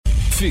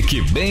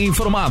Fique bem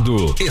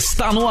informado.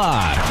 Está no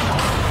ar.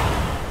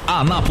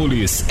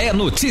 Anápolis é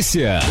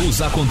notícia. Os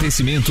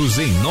acontecimentos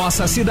em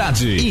nossa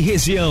cidade e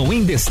região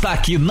em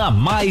destaque na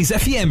Mais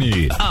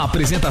FM. A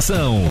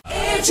apresentação: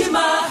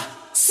 Edmar,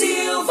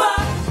 Silva.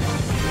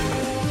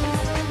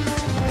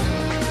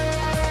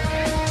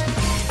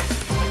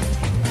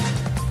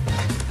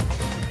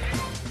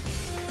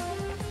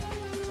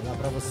 Olá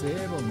para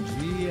você, bom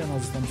dia.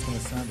 Nós estamos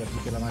começando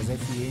aqui pela Mais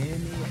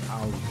FM,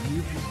 ao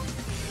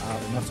vivo,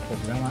 o nosso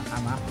programa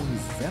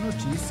Anápolis é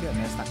Notícia,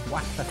 nesta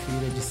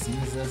quarta-feira de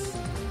cinzas.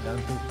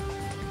 Tanto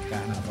o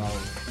carnaval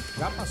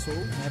já passou,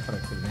 né,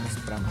 pelo menos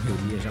para a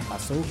maioria já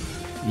passou,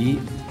 e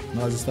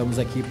nós estamos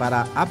aqui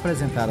para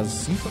apresentar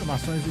as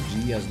informações do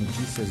dia, as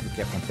notícias do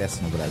que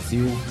acontece no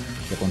Brasil,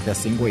 o que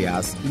acontece em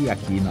Goiás e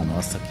aqui na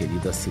nossa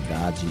querida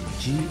cidade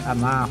de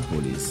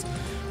Anápolis.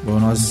 Bom,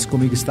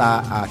 comigo está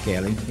a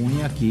Kellen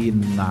Cunha aqui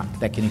na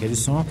técnica de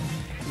som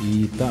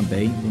e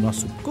também o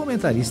nosso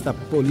comentarista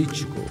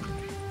político,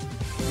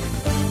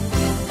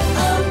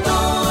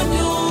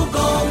 Antônio,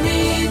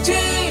 Gomide.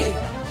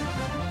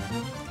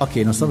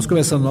 Ok, nós estamos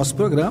começando o nosso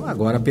programa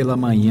agora pela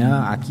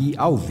manhã aqui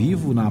ao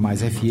vivo na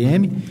Mais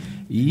FM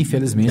e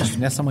infelizmente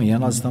nessa manhã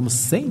nós estamos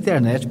sem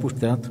internet,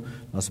 portanto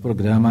nosso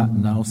programa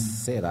não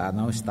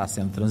está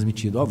sendo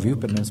transmitido ao vivo,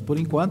 pelo menos por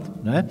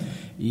enquanto, né?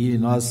 E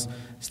nós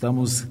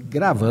estamos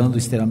gravando,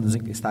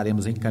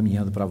 estaremos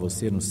encaminhando para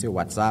você no seu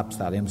WhatsApp,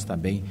 estaremos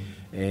também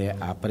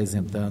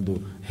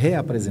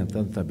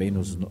reapresentando também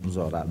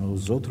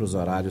nos outros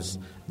horários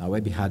na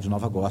Web Rádio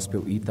Nova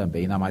Gospel e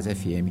também na Mais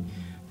FM.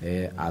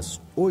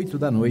 Às 8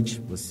 da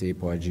noite você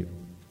pode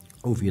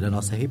ouvir a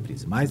nossa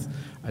reprise. Mas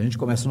a gente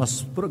começa o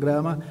nosso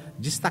programa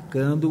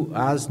destacando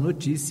as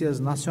notícias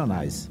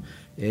nacionais.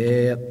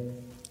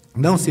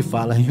 Não se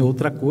fala em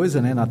outra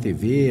coisa, né, na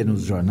TV,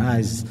 nos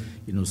jornais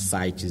e nos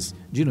sites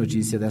de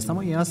notícia desta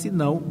manhã,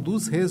 senão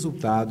dos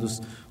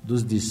resultados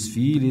dos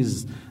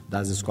desfiles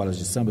das escolas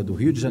de samba do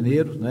Rio de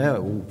Janeiro, né,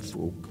 o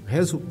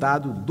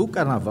resultado do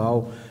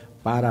carnaval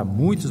para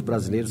muitos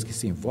brasileiros que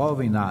se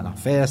envolvem na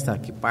festa,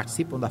 que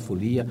participam da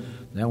folia,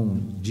 né,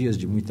 dias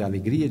de muita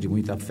alegria, de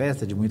muita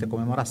festa, de muita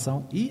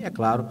comemoração. E, é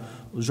claro,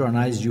 os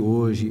jornais de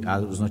hoje,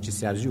 os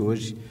noticiários de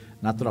hoje,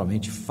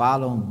 naturalmente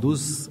falam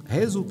dos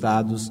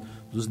resultados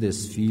dos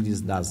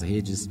desfiles das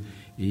redes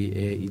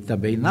e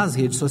também nas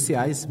redes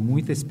sociais,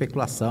 muita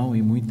especulação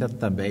e muita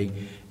também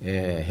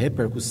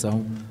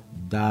repercussão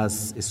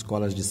das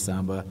escolas de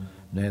samba,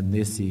 né,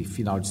 nesse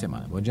final de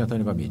semana. Bom dia,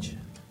 Antônio Gomide.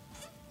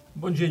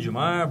 Bom dia,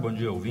 Edmar. Bom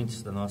dia,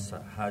 ouvintes da nossa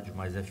Rádio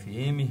Mais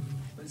FM.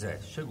 Pois é,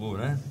 chegou,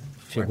 né?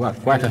 Chegou a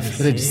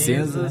quarta-feira de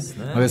cinzas,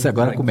 né? Vamos ver se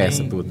agora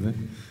começa tudo, né?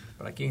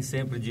 Para quem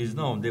sempre diz,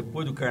 não,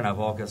 depois do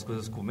carnaval que as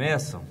coisas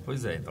começam,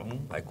 pois é, então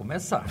vai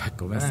começar. Vai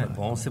começar. É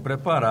bom se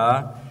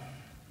preparar,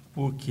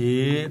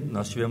 porque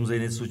nós tivemos aí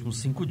nesses últimos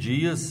 5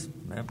 dias,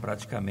 né,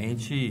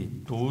 praticamente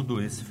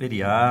todo esse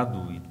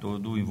feriado e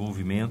todo o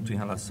envolvimento em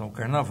relação ao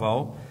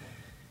carnaval.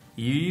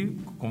 E,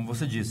 como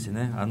você disse,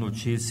 né, a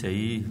notícia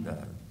aí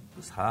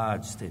das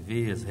rádios,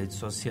 TVs, redes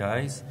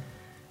sociais,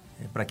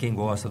 para quem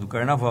gosta do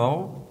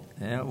carnaval,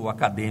 o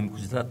Acadêmico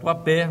de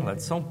Tatuapé, lá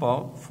de São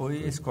Paulo,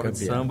 foi a escola de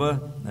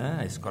samba, né,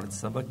 a escola de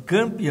samba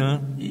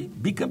campeã e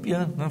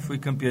bicampeã, né, foi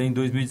campeã em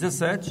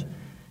 2017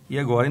 e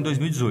agora em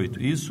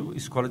 2018. Isso,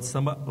 escola de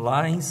samba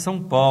lá em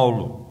São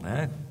Paulo,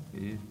 né,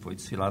 e foi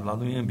desfilado lá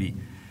no Inhambi.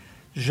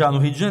 Já no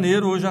Rio de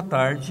Janeiro, hoje à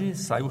tarde,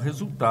 sai o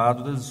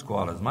resultado das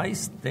escolas.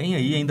 Mas tem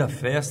aí ainda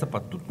festa para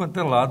tudo quanto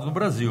é lado no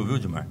Brasil, viu,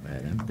 Edmar?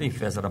 Tem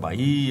festa da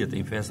Bahia,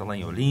 tem festa lá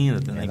em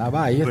Olinda, tem na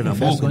Bahia, Pernambuco,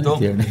 tem festa então,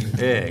 inteiro,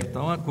 né?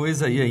 Então a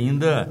coisa aí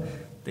ainda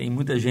tem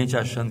muita gente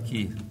achando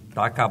que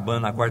está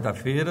acabando na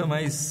quarta-feira,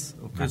 mas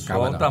o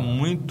pessoal está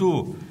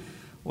muito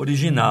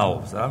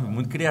original, sabe?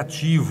 Muito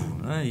criativo,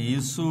 né? E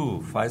isso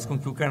faz com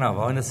que o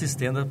carnaval ainda se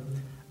estenda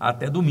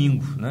até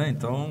domingo, né?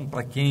 Então,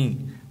 para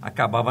quem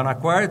acabava na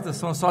quarta,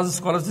 são só as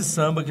escolas de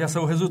samba que já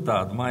saiu o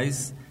resultado,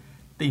 mas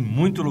tem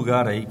muito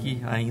lugar aí que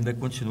ainda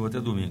continua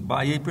até domingo.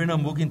 Bahia e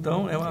Pernambuco,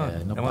 então, é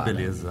uma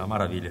beleza, uma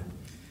maravilha.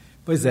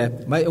 Pois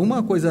é, mas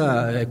uma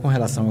coisa com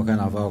relação ao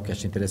carnaval que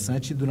achei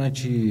interessante,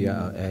 durante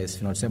esse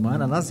final de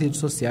semana, nas redes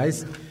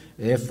sociais,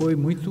 foi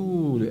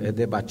muito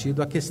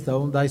debatido a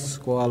questão da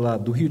escola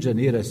do Rio de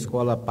Janeiro, a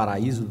Escola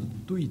Paraíso do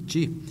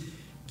Tuiuti,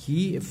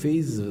 que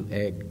fez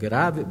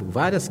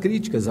várias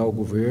críticas ao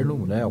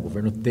governo, né, ao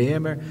governo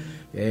Temer,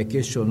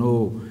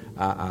 questionou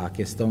a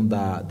questão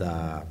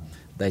da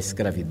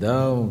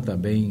escravidão,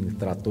 também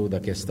tratou da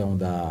questão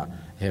da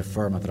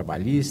reforma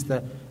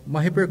trabalhista, uma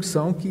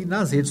repercussão que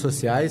nas redes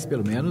sociais,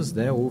 pelo menos,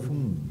 né, houve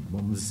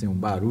vamos dizer, um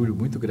barulho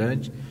muito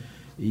grande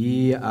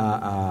e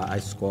a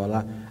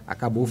escola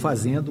acabou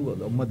fazendo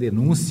uma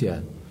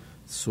denúncia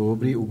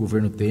sobre o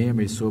governo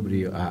Temer,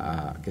 sobre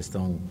a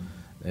questão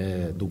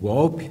do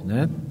golpe,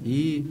 né?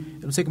 E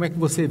eu não sei como é que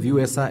você viu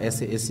essa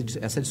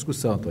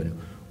discussão, Antônio.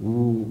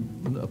 O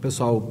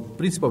pessoal,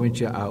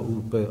 principalmente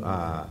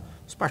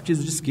os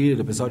partidos de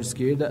esquerda, o pessoal de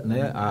esquerda,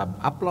 né,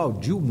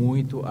 aplaudiu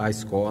muito a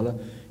escola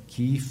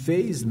que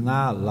fez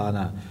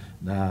lá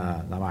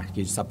da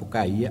Marquês de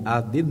Sapucaí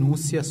a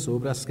denúncia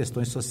sobre as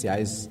questões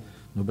sociais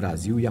no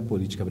Brasil e a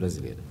política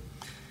brasileira.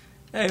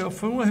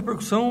 Foi uma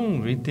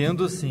repercussão,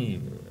 entendo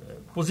assim,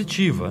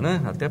 positiva,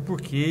 né? Até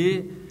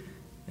porque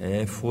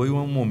foi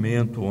um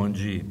momento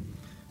onde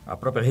a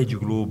própria Rede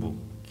Globo,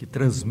 que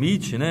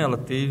transmite, né, ela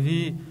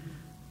teve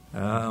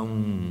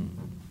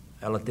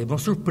uma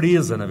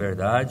surpresa, na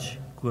verdade,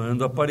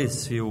 quando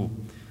apareceu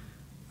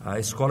a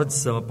Escola de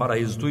Samba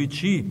Paraíso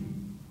Tuiuti,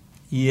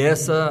 e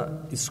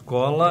essa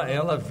escola,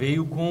 ela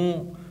veio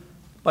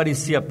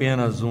parecia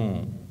apenas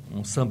um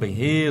samba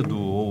enredo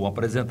ou uma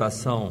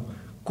apresentação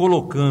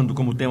colocando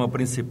como tema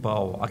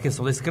principal a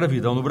questão da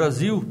escravidão no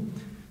Brasil,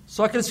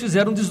 só que eles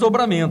fizeram um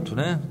desdobramento,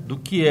 né, do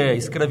que é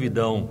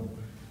escravidão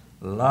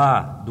lá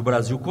do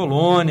Brasil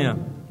colônia,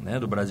 né,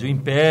 do Brasil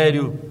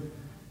império,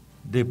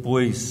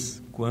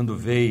 depois quando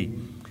veio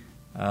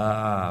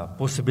a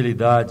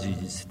possibilidade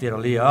de se ter a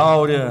Lei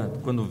Áurea,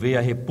 quando veio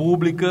a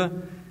República,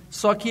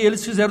 só que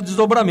eles fizeram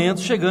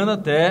desdobramento chegando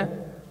até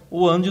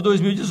o ano de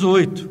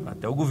 2018,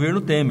 até o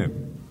governo Temer.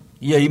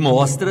 E aí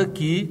mostra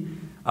que,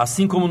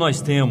 assim como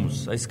nós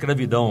temos a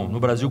escravidão no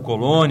Brasil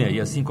colônia,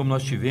 e assim como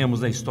nós tivemos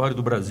na história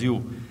do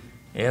Brasil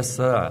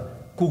essa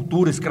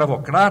cultura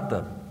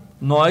escravocrata,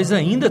 nós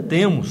ainda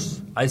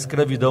temos a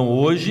escravidão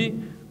hoje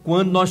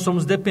quando nós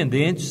somos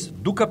dependentes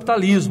do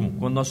capitalismo,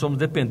 quando nós somos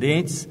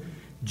dependentes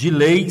de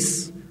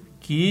leis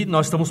que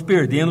nós estamos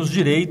perdendo os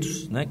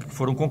direitos, né, que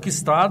foram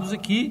conquistados e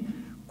que,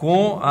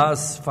 com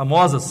as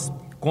famosas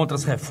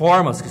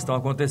contras-reformas que estão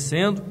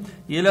acontecendo,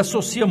 e ele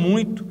associa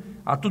muito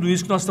a tudo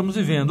isso que nós estamos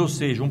vivendo, ou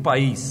seja, um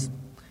país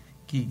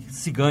que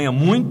se ganha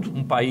muito,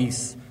 um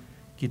país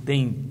que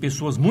tem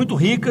pessoas muito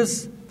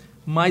ricas,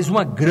 mas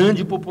uma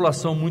grande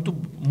população muito,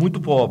 muito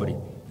pobre,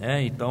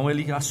 né? Então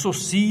ele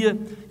associa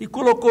e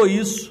colocou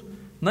isso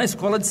na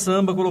escola de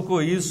samba,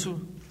 colocou isso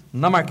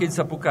na Marquês de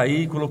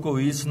Sapucaí, colocou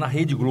isso na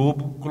Rede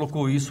Globo,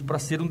 colocou isso para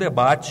ser um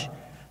debate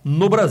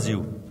no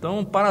Brasil.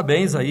 Então,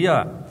 parabéns aí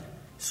à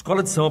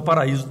Escola de Samba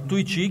Paraíso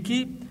Tuiuti,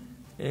 que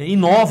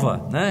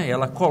inova, né?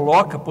 Ela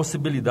coloca a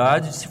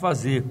possibilidade de se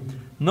fazer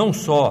não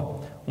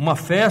só uma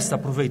festa,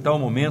 aproveitar o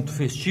momento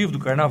festivo do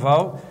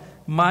Carnaval,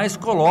 mas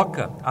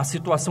coloca a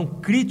situação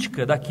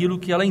crítica daquilo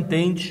que ela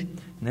entende,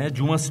 né?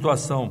 De uma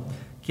situação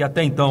que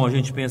até então a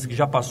gente pensa que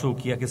já passou,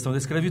 que é a questão da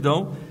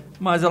escravidão,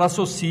 mas ela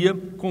associa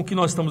com o que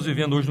nós estamos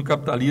vivendo hoje no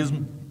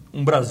capitalismo,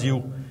 um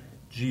Brasil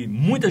de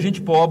muita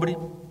gente pobre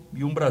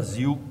e um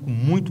Brasil com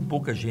muito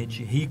pouca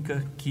gente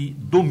rica que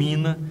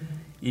domina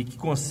e que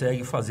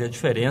consegue fazer a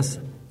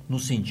diferença no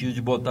sentido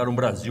de botar um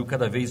Brasil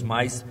cada vez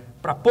mais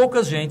para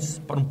poucas gentes,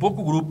 para um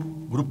pouco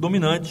grupo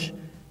dominante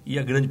e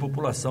a grande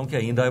população que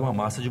ainda é uma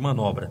massa de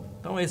manobra.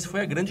 Então essa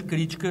foi a grande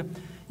crítica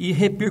e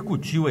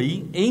repercutiu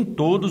aí em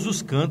todos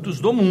os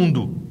cantos do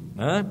mundo,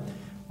 né?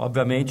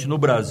 Obviamente no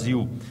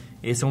Brasil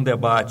esse é um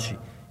debate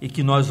e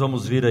que nós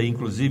vamos ver aí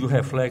inclusive o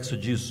reflexo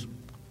disso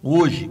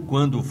hoje,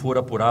 quando for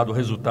apurado o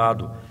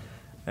resultado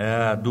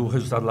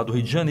lá do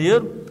Rio de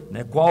Janeiro,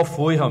 né? Qual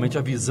foi realmente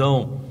a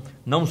visão,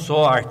 não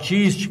só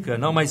artística,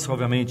 não, mas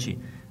obviamente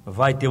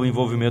vai ter o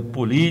envolvimento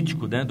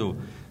político, né?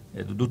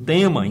 do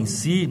tema em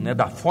si, né?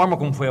 Da forma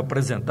como foi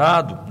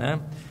apresentado, né?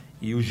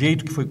 E o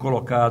jeito que foi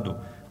colocado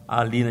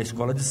ali na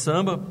escola de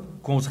samba,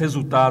 com os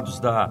resultados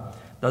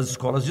das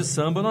escolas de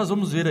samba, nós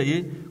vamos ver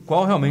aí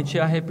qual realmente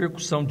é a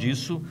repercussão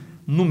disso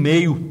no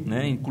meio,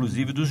 né?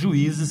 Inclusive dos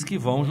juízes que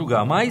vão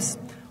julgar. Mas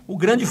o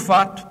grande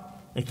fato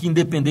é que,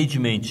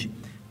 independentemente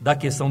da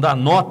questão da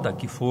nota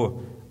que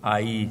for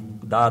aí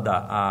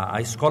dada à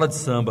escola de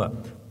samba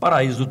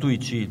Paraíso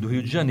Tuiuti do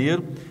Rio de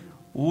Janeiro,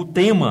 o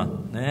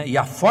tema, né, e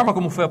a forma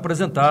como foi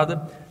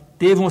apresentada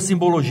teve uma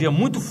simbologia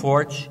muito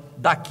forte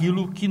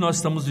daquilo que nós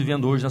estamos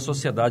vivendo hoje na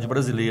sociedade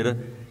brasileira,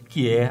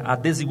 que é a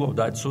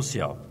desigualdade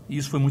social. E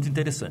isso foi muito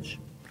interessante.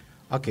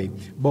 Ok.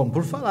 Bom,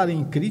 por falar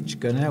em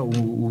crítica, né,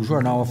 o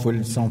jornal A Folha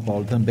de São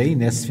Paulo também,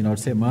 nesse final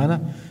de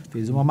semana,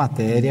 fez uma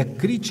matéria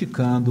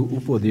criticando o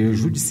Poder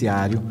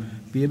Judiciário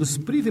pelos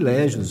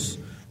privilégios,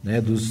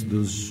 né, dos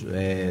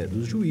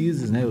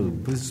juízes, né,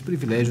 pelos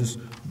privilégios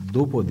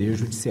do Poder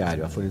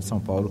Judiciário. A Folha de São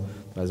Paulo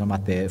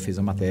fez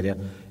uma matéria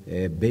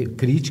bem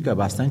crítica,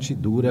 bastante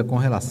dura com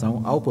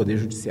relação ao Poder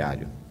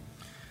Judiciário.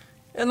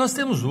 Nós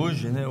temos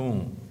hoje, né,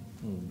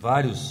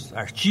 vários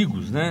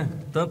artigos, né,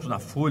 tanto na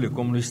Folha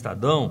como no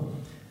Estadão,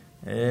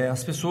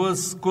 as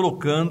pessoas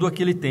colocando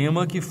aquele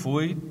tema que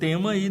foi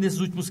tema aí nesses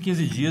últimos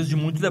 15 dias de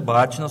muito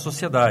debate na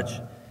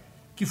sociedade,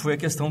 que foi a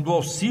questão do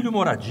auxílio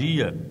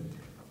moradia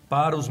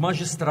para os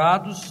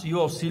magistrados e o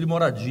auxílio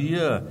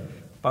moradia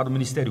para o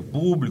Ministério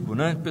Público,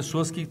 né,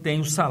 pessoas que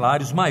têm os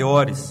salários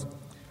maiores.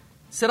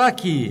 Será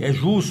que é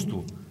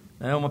justo,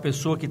 né, uma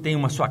pessoa que tem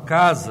uma sua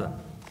casa,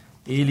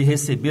 ele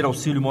receber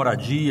auxílio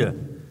moradia?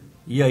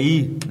 E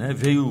aí, né,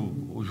 veio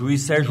o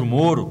juiz Sérgio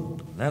Moro,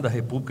 né, da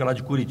República lá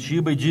de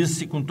Curitiba, e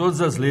disse com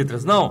todas as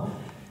letras, não,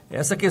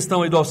 essa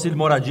questão aí do auxílio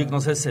moradia que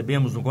nós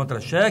recebemos no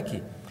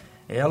contra-cheque,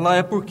 ela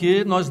é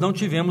porque nós não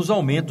tivemos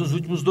aumento nos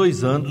últimos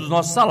 2 anos dos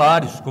nossos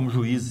salários como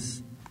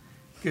juízes.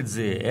 Quer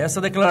dizer,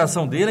 essa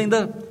declaração dele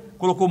ainda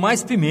colocou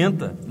mais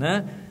pimenta,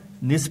 né,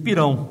 nesse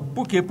pirão.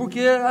 Por quê?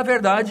 Porque a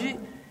verdade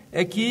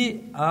é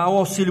que o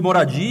auxílio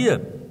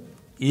moradia,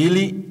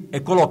 ele é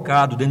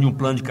colocado dentro de um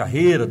plano de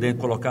carreira,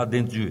 colocado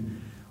dentro de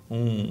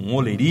um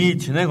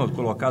olerite, né,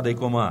 colocado aí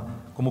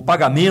como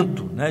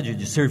pagamento, né,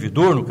 de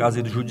servidor, no caso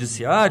aí do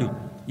judiciário,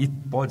 e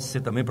pode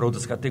ser também para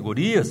outras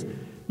categorias,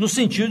 no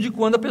sentido de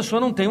quando a pessoa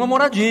não tem uma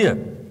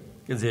moradia.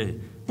 Quer dizer,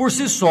 por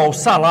si só, o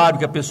salário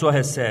que a pessoa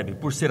recebe,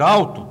 por ser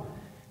alto,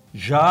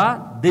 já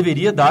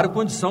deveria dar a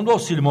condição do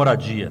auxílio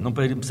moradia. Não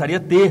precisaria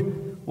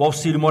ter o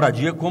auxílio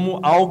moradia como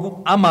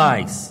algo a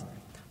mais.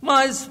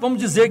 Mas vamos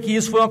dizer que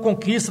isso foi uma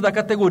conquista da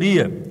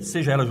categoria,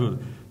 seja ela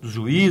dos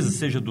juízes,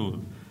 seja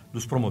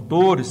dos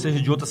promotores,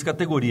 seja de outras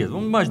categorias.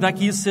 Vamos imaginar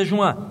que isso seja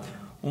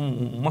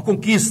uma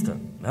conquista,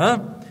 né?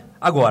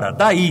 Agora,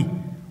 daí,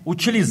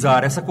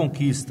 utilizar essa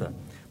conquista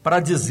para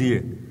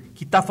dizer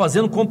que está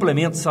fazendo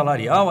complemento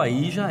salarial,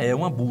 aí já é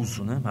um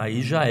abuso, né?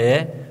 Aí já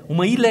é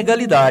uma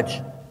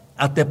ilegalidade,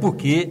 até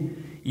porque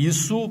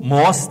isso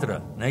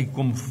mostra, né,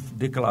 como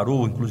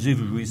declarou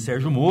inclusive o juiz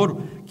Sérgio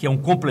Moro, que é um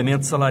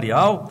complemento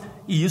salarial,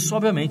 e isso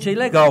obviamente é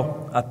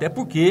ilegal, até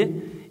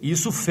porque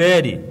isso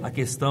fere a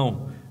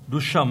questão do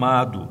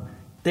chamado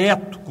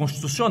teto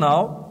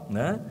constitucional,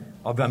 né?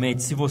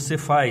 Obviamente, se você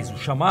faz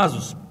os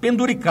chamados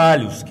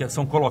penduricalhos, que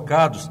são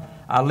colocados,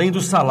 além do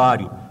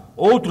salário,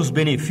 outros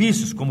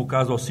benefícios, como o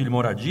caso do auxílio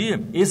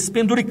moradia, esses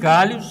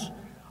penduricalhos,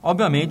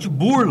 obviamente,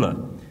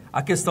 burla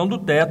a questão do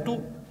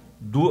teto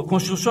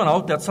constitucional,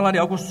 o teto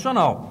salarial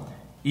constitucional.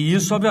 E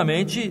isso,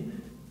 obviamente,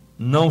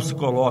 não se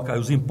coloca,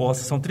 os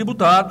impostos são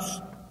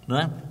tributados,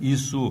 né?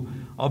 Isso,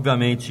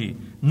 obviamente,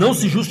 não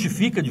se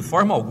justifica de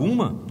forma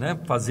alguma, né,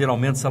 fazer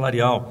aumento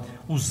salarial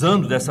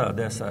usando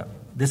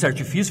desse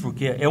artifício,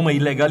 porque é uma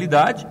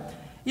ilegalidade,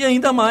 e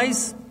ainda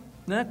mais,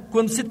 né,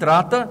 quando se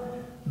trata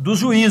dos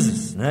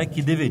juízes, né,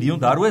 que deveriam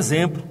dar o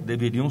exemplo,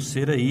 deveriam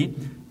ser aí,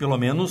 pelo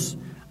menos,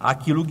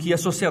 aquilo que a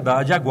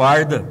sociedade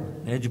aguarda,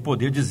 né, de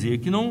poder dizer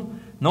que não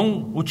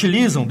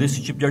utilizam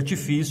desse tipo de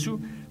artifício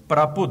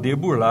para poder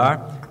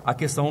burlar a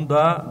questão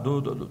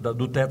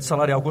do teto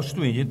salarial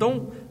constituído.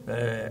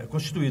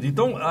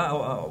 Então,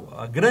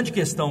 a grande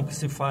questão que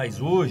se faz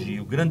hoje,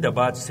 o grande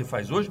debate que se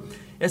faz hoje,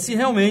 é se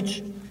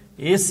realmente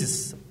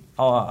esses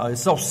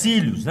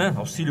auxílios, né,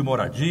 auxílio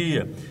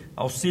moradia,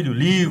 auxílio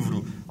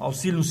livro,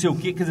 auxílio não sei o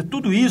quê, quer dizer,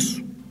 tudo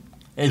isso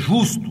é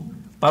justo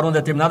para uma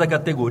determinada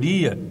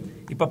categoria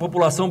e para a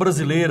população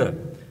brasileira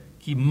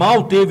que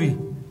mal teve,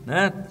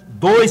 né,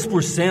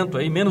 2%,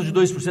 aí, menos de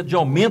 2% de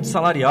aumento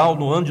salarial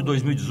no ano de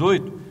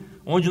 2018,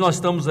 onde nós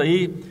estamos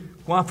aí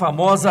com a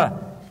famosa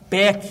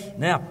PEC,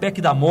 né, a PEC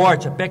da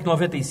morte, a PEC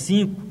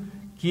 95,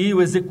 que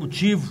o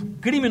Executivo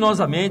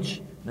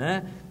criminosamente,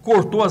 né,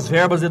 cortou as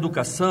verbas da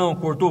educação,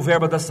 cortou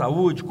verba da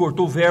saúde,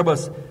 cortou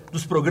verbas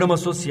dos programas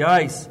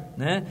sociais,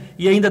 né,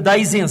 e ainda dá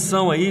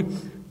isenção aí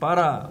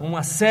para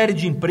uma série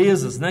de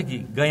empresas, né, que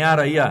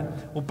ganharam aí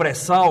o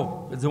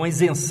pré-sal, quer dizer, uma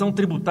isenção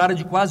tributária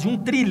de quase 1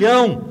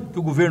 trilhão que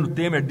o governo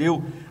Temer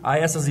deu a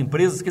essas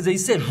empresas. Quer dizer,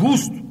 isso é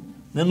justo,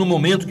 né, no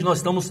momento que nós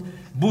estamos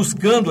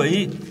buscando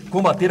aí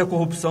combater a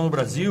corrupção no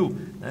Brasil,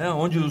 né,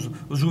 onde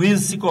os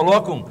juízes se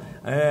colocam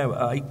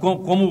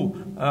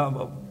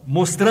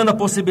mostrando a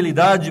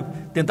possibilidade de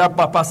tentar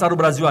passar o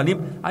Brasil a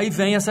limpo. Aí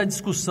vem essa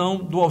discussão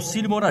do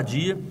auxílio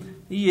moradia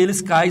e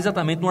eles caem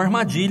exatamente numa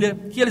armadilha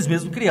que eles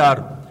mesmos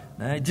criaram.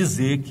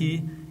 Dizer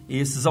que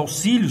esses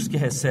auxílios que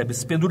recebem,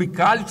 esses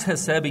penduricalhos que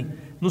recebem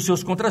nos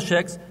seus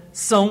contra-cheques,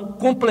 são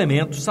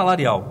complemento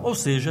salarial, ou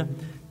seja,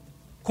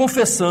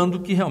 confessando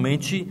que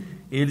realmente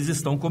eles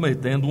estão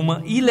cometendo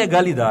uma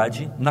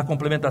ilegalidade na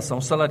complementação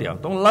salarial.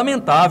 Então,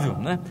 lamentável,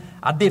 né,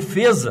 a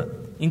defesa,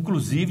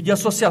 inclusive, de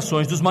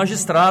associações dos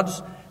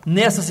magistrados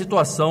nessa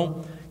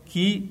situação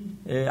que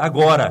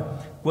agora,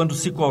 quando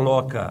se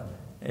coloca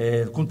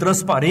com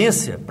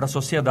transparência para a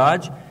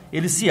sociedade,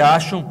 eles se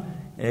acham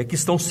que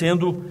estão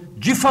sendo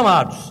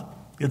difamados.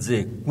 Quer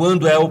dizer,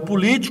 quando é o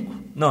político,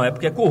 não, é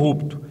porque é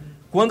corrupto.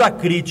 Quando a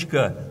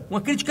crítica, uma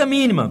crítica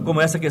mínima,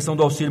 como essa questão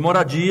do auxílio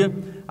moradia,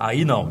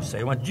 aí não, isso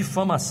aí é uma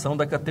difamação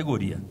da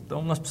categoria.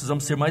 Então, nós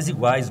precisamos ser mais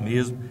iguais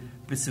mesmo,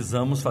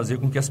 precisamos fazer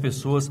com que as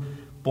pessoas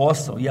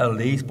possam, e a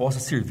lei possa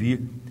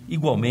servir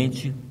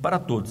igualmente para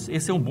todos.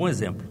 Esse é um bom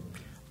exemplo.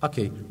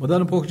 Ok,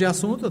 mudando um pouco de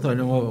assunto,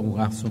 Antônio, um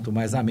assunto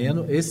mais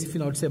ameno,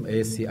 final de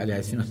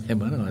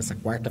semana, não, essa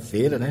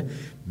quarta-feira, né,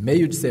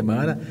 meio de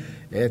semana,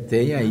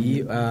 tem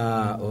aí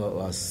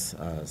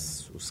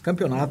os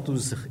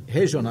campeonatos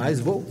regionais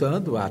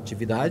voltando à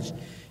atividade,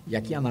 e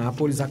aqui em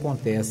Anápolis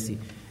acontece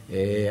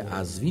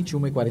às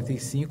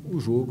 21h45 o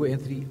jogo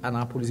entre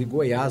Anápolis e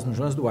Goiás, no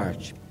Jonas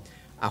Duarte.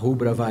 A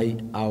Rubra vai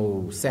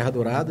ao Serra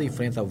Dourada,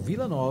 enfrenta ao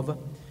Vila Nova,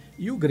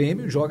 e o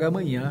Grêmio joga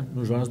amanhã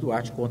no Jonas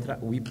Duarte contra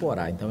o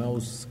Iporá. Então é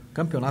os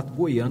campeonatos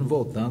goianos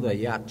voltando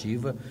aí à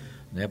ativa,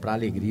 né, para a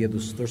alegria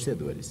dos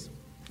torcedores.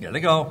 É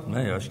legal,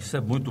 né? Eu acho que isso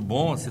é muito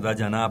bom. A cidade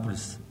de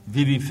Anápolis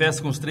vive em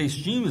festa com os 3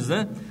 times,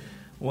 né?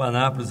 O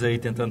Anápolis aí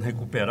tentando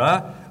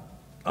recuperar,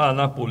 a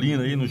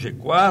Anapolina aí no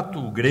G4,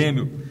 o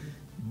Grêmio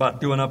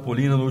bateu a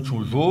Anapolina no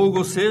último jogo,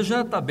 ou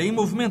seja, está bem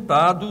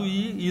movimentado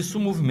e isso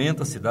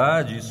movimenta a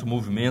cidade, isso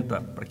movimenta,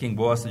 para quem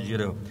gosta de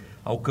ir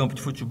ao campo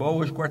de futebol,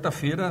 hoje,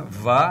 quarta-feira,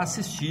 vá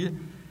assistir,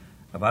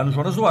 vá no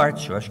Jonas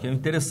Duarte, eu acho que é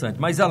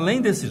interessante. Mas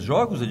além desses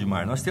jogos,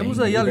 Edmar, nós temos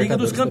aí a Liga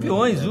dos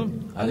Campeões, viu?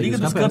 A Liga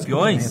dos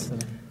Campeões,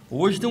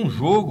 hoje tem um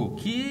jogo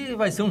que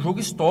vai ser um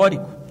jogo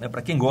histórico, né?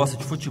 Para quem gosta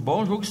de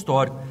futebol, um jogo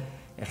histórico.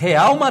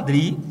 Real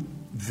Madrid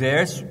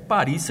versus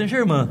Paris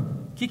Saint-Germain.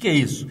 O que é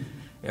isso?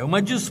 É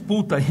uma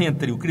disputa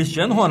entre o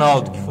Cristiano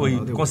Ronaldo, que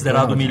foi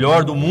considerado o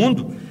melhor do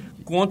mundo,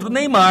 contra o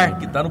Neymar,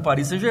 que está no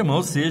Paris Saint-Germain.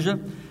 Ou seja,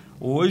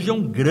 hoje é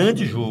um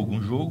grande jogo,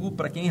 um jogo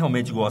para quem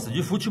realmente gosta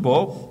de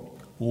futebol.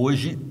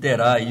 Hoje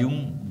terá aí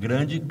um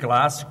grande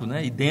clássico,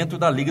 né? E dentro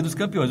da Liga dos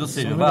Campeões, ou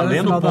seja,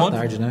 valendo pontos.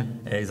 Tarde, né?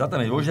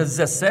 Exatamente, hoje é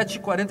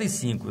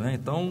 17h45, né?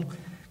 Então,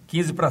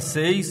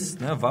 15:06,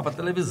 né? Vá para a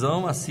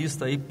televisão,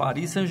 assista aí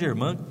Paris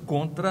Saint-Germain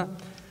contra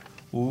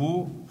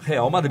o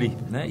Real Madrid,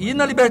 né? E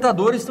na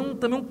Libertadores tem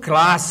também um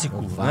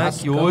clássico, né?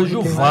 Que hoje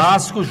o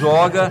Vasco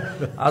joga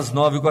às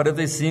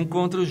 9h45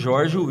 contra o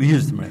Jorge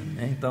Wilstermann,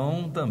 né?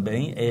 Então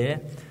também é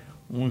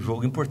um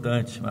jogo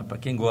importante, mas para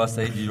quem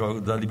gosta aí de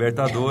jogos da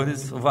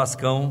Libertadores, o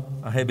Vascão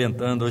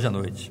arrebentando hoje à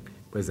noite.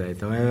 Pois é,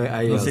 então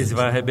não sei se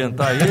vai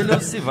arrebentar ele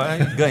ou se vai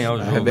ganhar o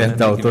jogo.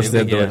 Arrebentar, né? O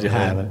torcedor de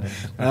raiva.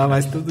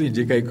 Mas tudo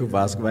indica aí que o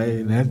Vasco vai,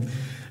 né?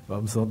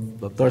 Vamos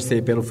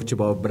torcer pelo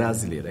futebol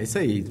brasileiro. É isso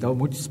aí. Então,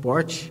 muito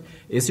esporte.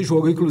 Esse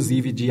jogo,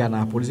 inclusive, de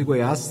Anápolis e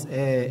Goiás,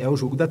 é o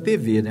jogo da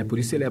TV, né? Por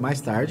isso ele é mais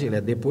tarde, ele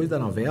é depois da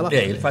novela.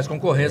 Ele faz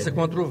concorrência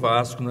contra o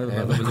Vasco, né?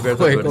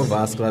 Libertadores. Com o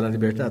Vasco lá na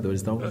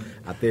Libertadores. Então,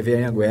 a TV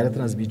Anhanguera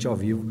transmite ao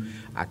vivo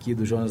aqui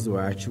do Jonas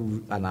Duarte,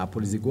 o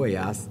Anápolis e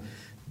Goiás,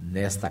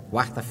 nesta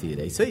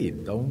quarta-feira. É isso aí.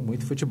 Então,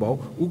 muito futebol.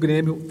 O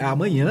Grêmio é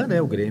amanhã,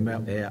 né? O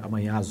Grêmio é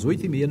amanhã às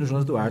 8h30 no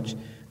Jonas Duarte,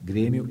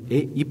 Grêmio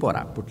e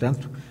Iporá.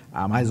 Portanto,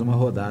 há mais uma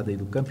rodada aí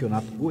do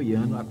Campeonato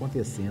Goiano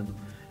acontecendo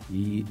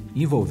e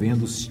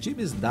envolvendo os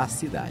times da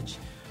cidade.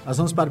 Nós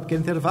vamos para o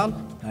pequeno intervalo?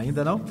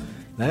 Ainda não?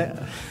 Né?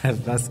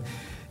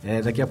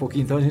 Daqui a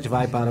pouquinho, então, a gente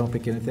vai para um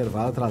pequeno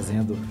intervalo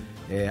trazendo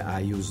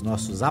aí os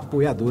nossos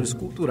apoiadores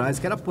culturais.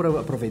 Quero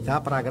aproveitar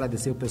para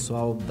agradecer o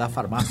pessoal da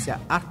farmácia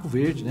Arco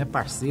Verde, né,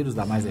 parceiros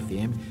da Mais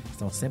FM,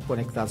 estão sempre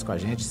conectados com a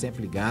gente,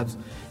 sempre ligados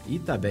e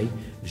também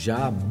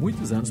já há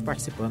muitos anos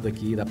participando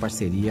aqui da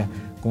parceria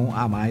com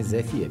a Mais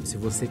FM. Se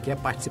você quer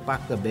participar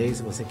também,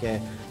 se você quer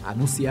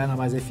anunciar na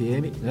Mais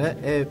FM,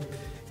 né,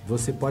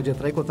 você pode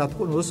entrar em contato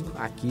conosco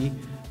aqui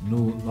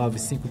no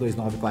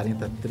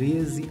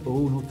 95294013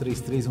 ou no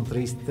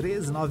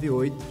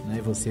 33131398,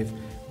 né? Você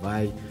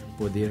vai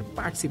poder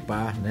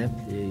participar, né?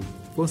 E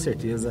com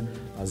certeza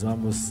nós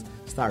vamos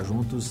estar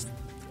juntos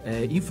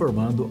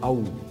informando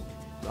ao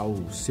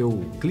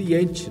seu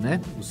cliente, né?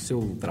 O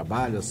seu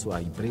trabalho, a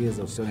sua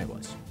empresa, o seu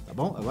negócio, tá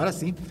bom? Agora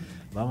sim,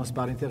 vamos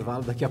para o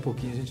intervalo, daqui a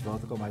pouquinho a gente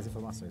volta com mais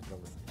informações para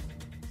você.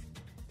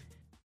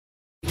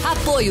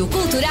 Apoio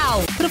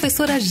Cultural.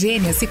 Professora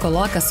Gênia se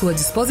coloca à sua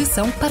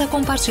disposição para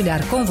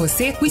compartilhar com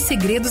você os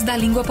segredos da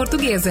língua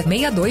portuguesa.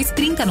 62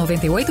 30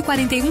 98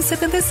 41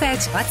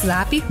 77.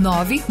 WhatsApp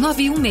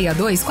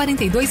 99162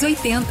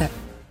 4280.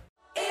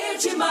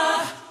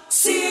 Edmar,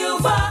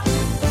 Silva,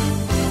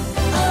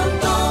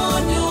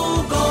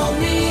 Antônio,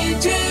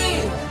 Gomide.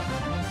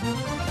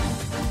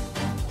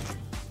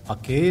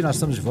 Ok, nós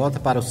estamos de volta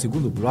para o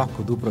segundo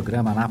bloco do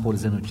programa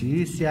Anápolis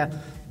Notícia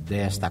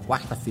desta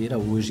quarta-feira,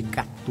 hoje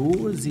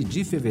 14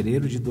 de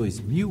fevereiro de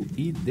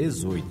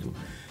 2018.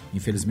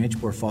 Infelizmente,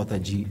 por falta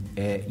de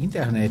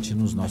internet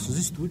nos nossos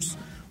estúdios,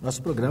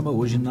 nosso programa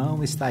hoje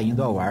não está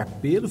indo ao ar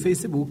pelo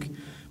Facebook,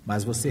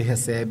 mas você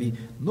recebe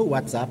no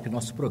WhatsApp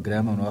nosso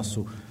programa, o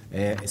nosso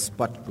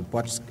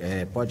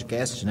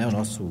podcast, né, o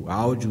nosso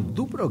áudio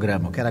do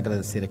programa. Eu quero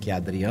agradecer aqui a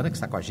Adriana, que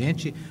está com a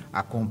gente,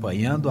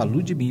 acompanhando, a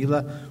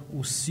Ludmila,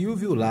 o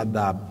Silvio, lá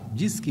da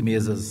Disque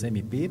Mesas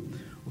MP,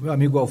 o meu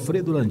amigo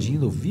Alfredo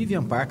Landino, o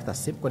Vivian Park, está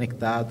sempre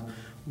conectado,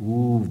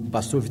 o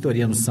pastor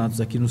Vitoriano Santos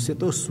aqui no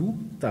setor sul,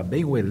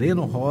 também o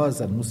Heleno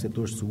Rosa no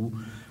setor sul,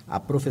 a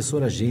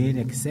professora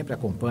Gênia, que sempre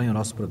acompanha o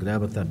nosso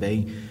programa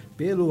também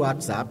pelo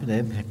WhatsApp,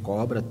 né?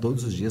 Cobra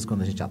todos os dias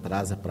quando a gente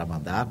atrasa para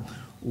mandar.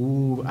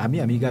 A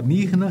minha amiga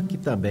Mirna, que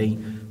também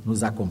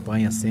nos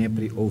acompanha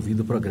sempre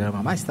ouvindo o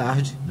programa mais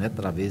tarde, né?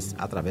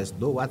 através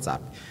do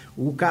WhatsApp.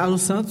 O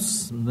Carlos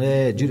Santos,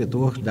 né?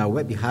 Diretor da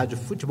Web Rádio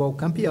Futebol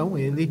Campeão,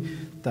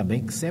 ele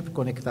também sempre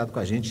conectado com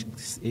a gente,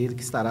 ele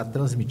que estará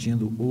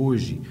transmitindo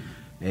hoje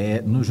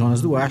no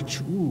Jonas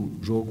Duarte, o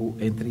jogo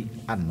entre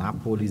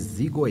Anápolis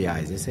e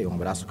Goiás. Esse aí, um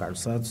abraço, Carlos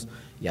Santos,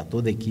 e a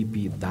toda a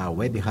equipe da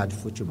Web Rádio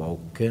Futebol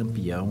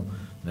Campeão,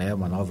 né,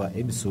 uma nova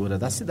emissora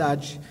da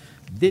cidade,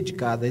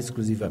 dedicada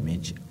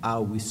exclusivamente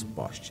ao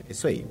esporte. É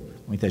isso aí,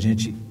 muita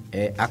gente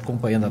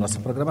acompanhando a nossa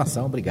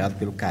programação, obrigado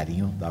pelo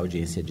carinho da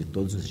audiência de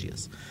todos os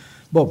dias.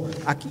 Bom,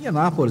 aqui em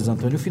Anápolis,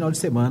 Antônio, o final de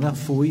semana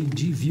foi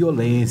de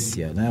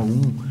violência, né?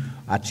 Um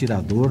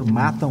atirador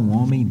mata um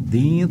homem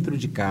dentro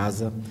de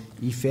casa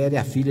e fere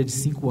a filha de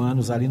 5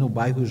 anos ali no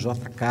bairro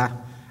JK,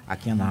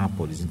 aqui em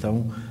Anápolis.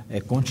 Então,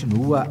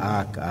 continua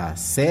a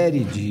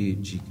série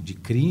de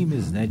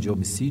crimes, né, de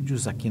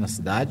homicídios aqui na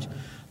cidade.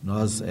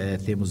 Nós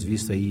temos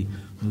visto aí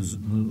nos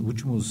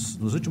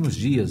últimos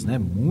dias, né,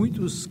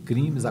 muitos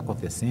crimes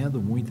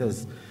acontecendo,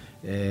 muitos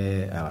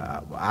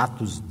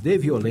atos de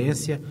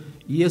violência,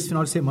 e esse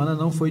final de semana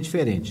não foi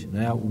diferente,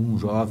 né? Um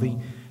jovem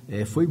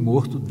foi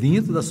morto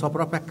dentro da sua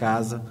própria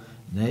casa,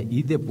 né,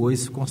 e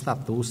depois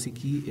constatou-se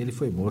que ele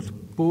foi morto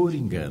por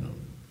engano.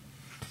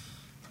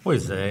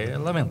 Pois é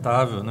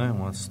lamentável, né?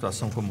 Uma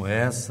situação como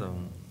essa,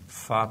 um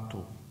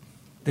fato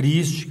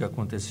triste que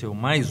aconteceu,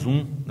 mais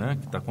um, né,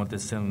 que está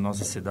acontecendo na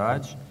nossa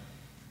cidade,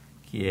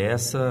 que é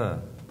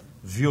essa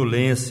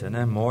violência,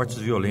 né, mortes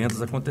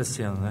violentas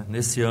acontecendo, né?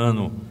 Nesse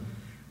ano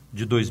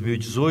de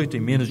 2018,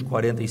 em menos de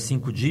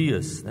 45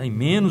 dias, né,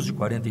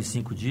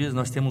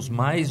 nós temos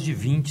mais de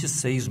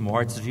 26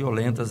 mortes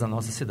violentas na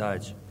nossa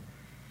cidade.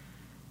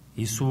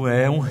 Isso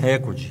é um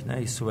recorde,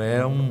 né? Isso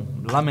é,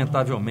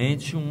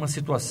 lamentavelmente, uma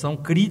situação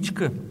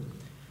crítica,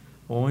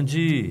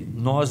 onde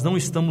nós não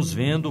estamos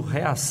vendo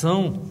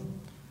reação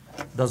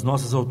das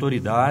nossas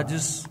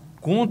autoridades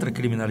contra a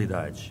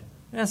criminalidade.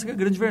 Essa é a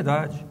grande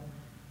verdade.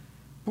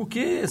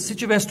 Porque se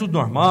tivesse tudo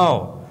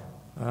normal,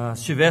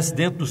 se estivesse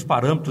dentro dos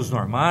parâmetros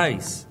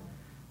normais,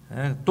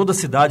 toda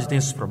cidade tem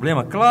esses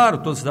problemas, claro,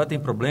 toda cidade tem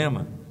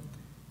problema,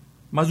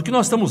 mas o que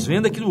nós estamos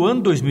vendo é que o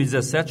ano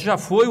 2017 já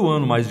foi o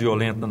ano mais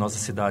violento da nossa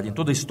cidade, em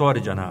toda a história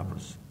de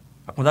Anápolis.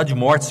 A quantidade de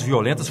mortes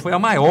violentas foi a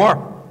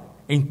maior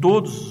em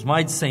todos os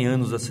mais de 100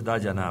 anos da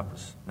cidade de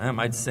Anápolis, né?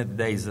 Mais de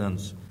 110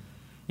 anos.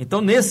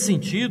 Então, nesse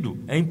sentido,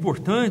 é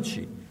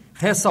importante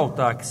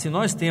ressaltar que se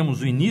nós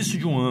temos o início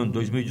de um ano,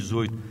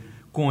 2018,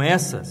 com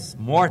essas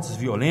mortes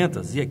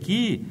violentas, e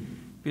aqui,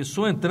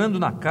 pessoa entrando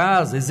na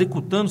casa,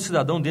 executando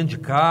cidadão dentro de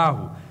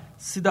carro,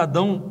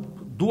 cidadão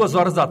 2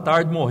 horas da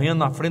tarde morrendo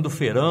na frente do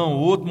feirão,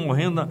 outro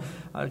morrendo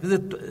quer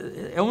dizer,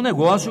 é um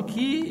negócio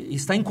que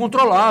está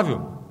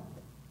incontrolável.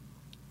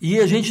 E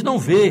a gente não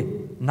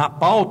vê na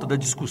pauta da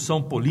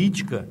discussão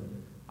política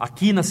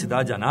aqui na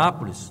cidade de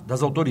Anápolis,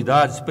 das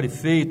autoridades,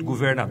 prefeito,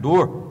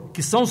 governador,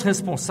 que são os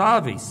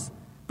responsáveis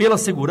pela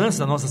segurança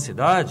da nossa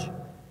cidade.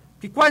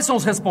 E quais são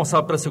os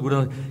responsáveis pela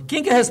segurança?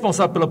 Quem que é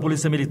responsável pela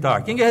polícia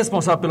militar? Quem que é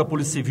responsável pela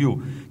polícia civil?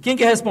 Quem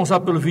que é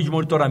responsável pelo vídeo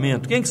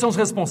monitoramento? Quem que são os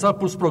responsáveis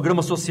pelos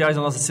programas sociais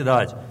da nossa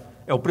cidade?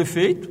 É o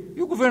prefeito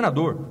e o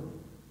governador.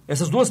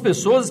 Essas duas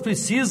pessoas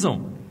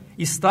precisam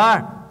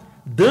estar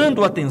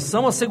dando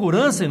atenção à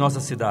segurança em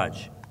nossa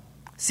cidade.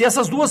 Se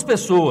essas duas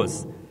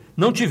pessoas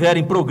não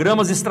tiverem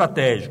programas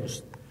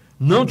estratégicos,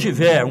 não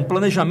tiver um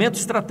planejamento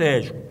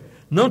estratégico,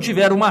 não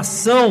tiver uma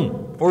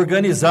ação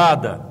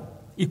organizada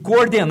e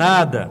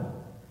coordenada,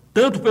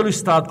 tanto pelo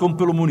Estado como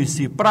pelo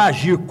município, para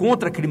agir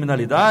contra a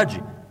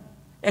criminalidade,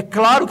 é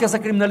claro que essa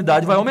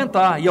criminalidade vai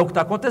aumentar, e é o que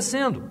está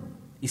acontecendo,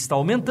 está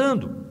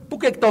aumentando. Por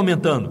que está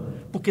aumentando?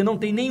 Porque não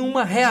tem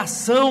nenhuma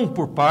reação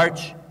por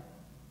parte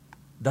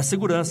da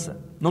segurança,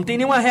 não tem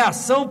nenhuma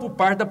reação por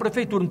parte da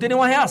prefeitura, não tem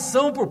nenhuma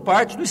reação por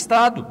parte do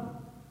Estado.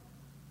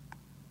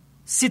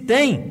 Se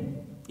tem,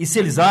 e se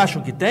eles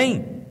acham que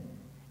tem,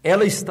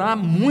 ela está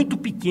muito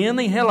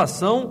pequena em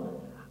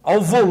relação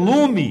ao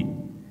volume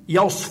e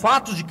aos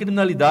fatos de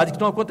criminalidade que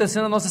estão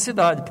acontecendo na nossa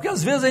cidade. Porque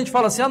às vezes a gente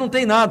fala assim, não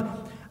tem nada.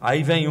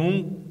 Aí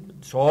vem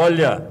diz,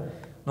 olha,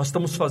 nós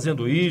estamos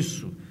fazendo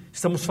isso,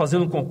 estamos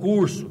fazendo um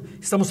concurso,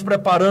 estamos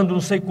preparando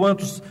não sei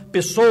quantas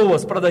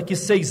pessoas para daqui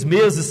 6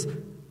 meses.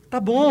 Tá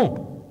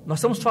bom, nós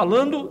estamos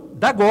falando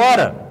da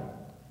agora,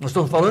 nós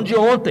estamos falando de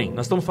ontem,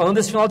 nós estamos falando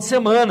desse final de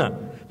semana,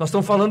 nós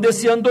estamos falando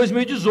desse ano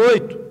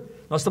 2018,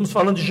 nós estamos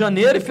falando de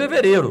janeiro e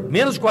fevereiro,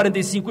 menos de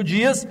 45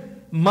 dias,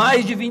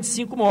 mais de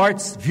 25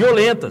 mortes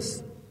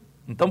violentas.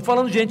 Não estamos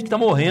falando de gente que está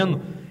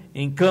morrendo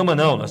em cama,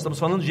 não. Nós estamos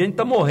falando de gente que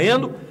está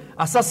morrendo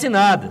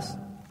assassinadas.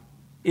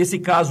 Esse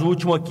caso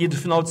último aqui do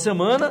final de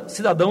semana,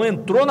 cidadão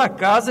entrou na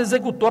casa e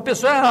executou a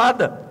pessoa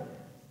errada.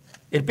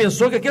 Ele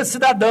pensou que aquele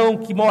cidadão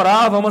que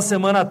morava uma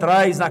semana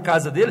atrás na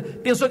casa dele,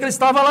 pensou que ele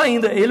estava lá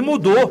ainda. Ele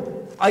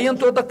mudou. Aí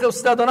entrou o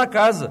cidadão na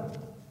casa.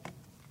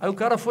 Aí o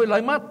cara foi lá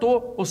e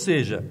matou. Ou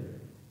seja,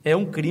 é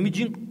um crime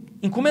de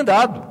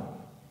encomendado.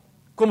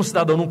 Como o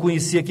cidadão não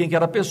conhecia quem que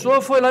era a pessoa,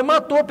 foi lá e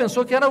matou,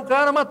 pensou que era o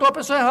cara, matou a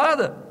pessoa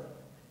errada.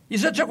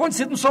 Isso já tinha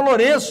acontecido no São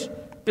Lourenço.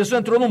 A pessoa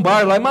entrou num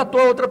bar lá e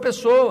matou a outra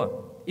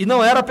pessoa. E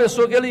não era a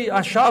pessoa que ele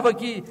achava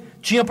que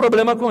tinha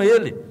problema com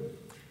ele.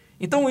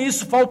 Então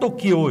isso falta o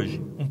que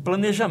hoje? Um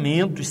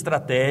planejamento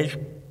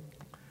estratégico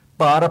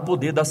para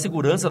poder dar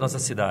segurança à nossa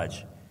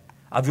cidade.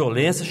 A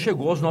violência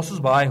chegou aos nossos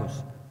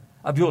bairros.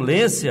 A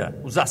violência,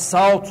 os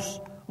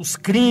assaltos, os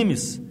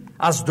crimes,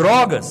 as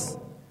drogas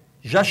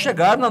já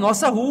chegaram na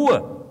nossa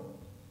rua,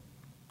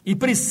 e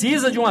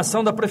precisa de uma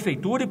ação da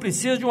prefeitura, e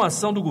precisa de uma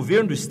ação do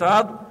governo do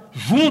estado,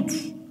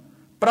 juntos,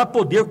 para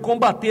poder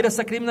combater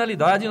essa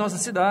criminalidade em nossa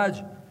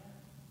cidade.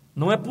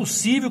 Não é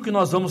possível que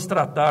nós vamos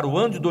tratar o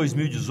ano de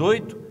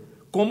 2018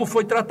 como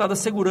foi tratada a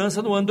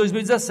segurança no ano de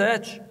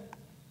 2017.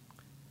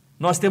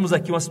 Nós temos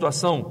aqui uma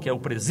situação que é o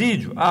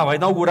presídio, vai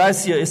inaugurar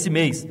esse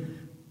mês.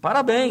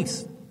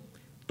 Parabéns!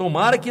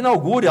 Tomara que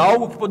inaugure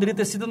algo que poderia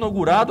ter sido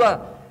inaugurado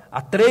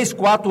há 3,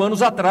 4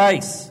 anos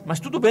atrás. Mas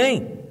tudo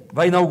bem,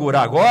 vai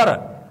inaugurar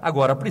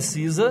agora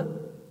precisa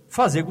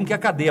fazer com que a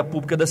cadeia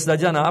pública da cidade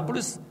de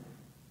Anápolis,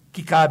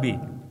 que cabe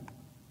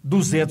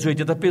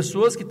 280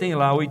 pessoas, que tem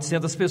lá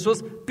 800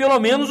 pessoas, pelo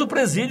menos o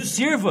presídio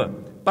sirva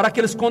para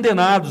aqueles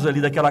condenados ali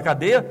daquela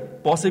cadeia,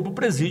 possam ir para o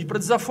presídio para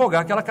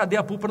desafogar aquela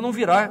cadeia pública, para não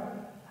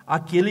virar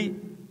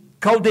aquele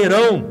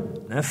caldeirão,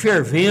 né,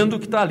 fervendo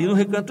que está ali no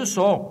Recanto do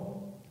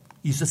Sol.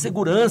 Isso é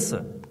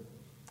segurança.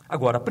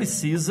 Agora,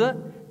 precisa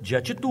de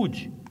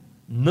atitude.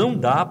 Não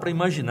dá para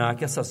imaginar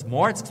que essas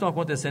mortes que estão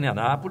acontecendo em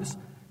Anápolis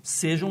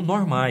sejam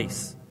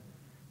normais.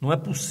 Não é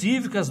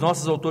possível que as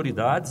nossas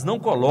autoridades não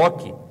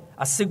coloquem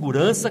a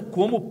segurança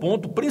como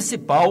ponto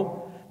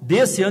principal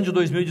desse ano de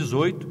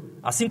 2018,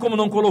 assim como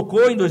não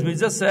colocou em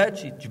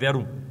 2017,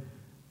 tiveram,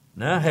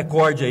 né,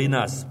 recorde aí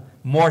nas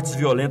mortes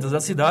violentas da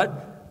cidade.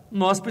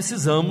 Nós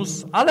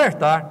precisamos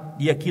alertar,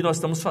 e aqui nós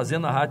estamos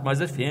fazendo na Rádio Mais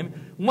FM,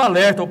 um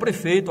alerta ao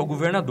prefeito, ao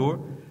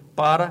governador,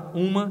 para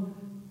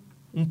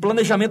um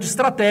planejamento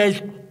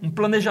estratégico,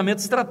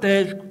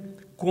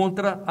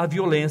 contra a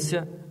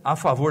violência a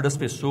favor das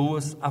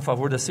pessoas, a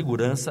favor da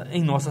segurança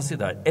em nossa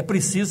cidade. É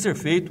preciso ser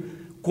feito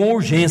com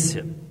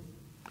urgência.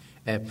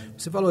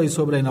 Você falou aí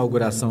sobre a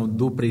inauguração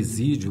do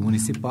presídio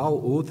municipal,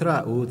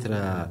 outra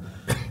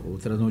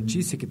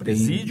notícia que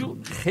presídio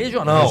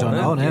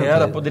regional,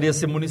 né? Poderia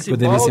ser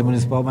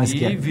municipal, mas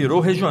que virou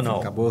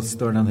regional. Acabou se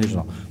tornando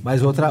regional.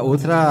 Mas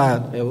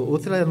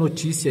outra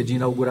notícia de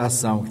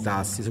inauguração que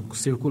está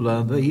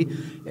circulando aí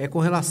é com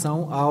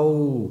relação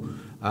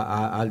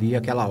ali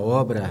aquela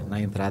obra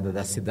na entrada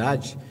da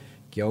cidade,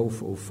 que é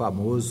o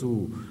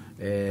famoso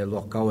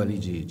local ali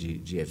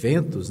de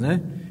eventos,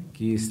 né?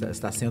 Que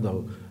está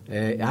sendo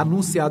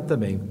anunciado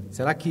também.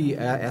 Será que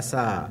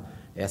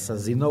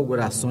essas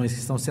inaugurações que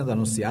estão sendo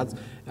anunciadas...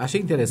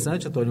 Achei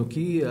interessante, Antônio,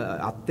 que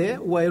até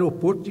o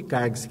aeroporto de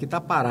cargas, que está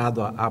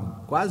parado há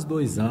quase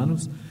 2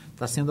 anos,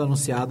 está sendo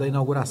anunciada a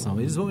inauguração.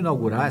 Eles vão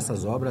inaugurar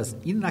essas obras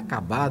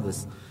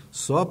inacabadas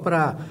só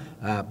para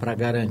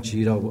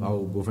garantir ao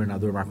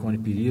governador Marconi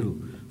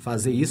Perillo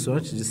fazer isso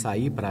antes de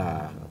sair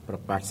para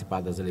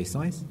participar das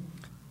eleições?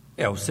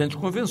 O Centro de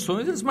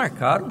Convenções, eles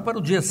marcaram para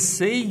o dia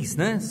 6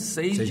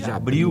 de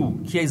abril,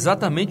 que é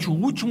exatamente o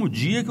último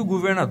dia que o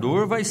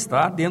governador vai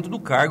estar dentro do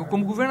cargo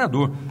como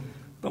governador.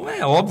 Então,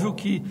 é óbvio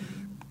que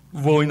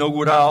vou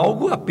inaugurar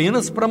algo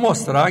apenas para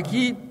mostrar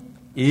que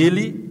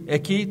ele é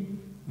que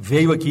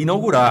veio aqui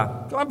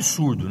inaugurar. Que é um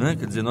absurdo, né?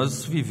 Quer dizer,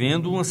 nós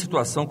vivendo uma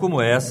situação como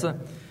essa,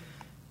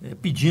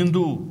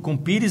 pedindo com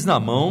pires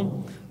na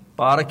mão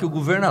para que o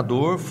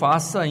governador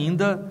faça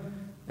ainda...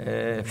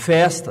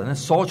 festa, né?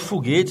 Solte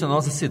foguete na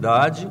nossa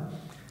cidade,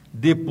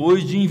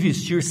 depois de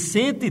investir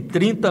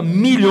 130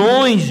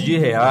 milhões de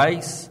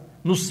reais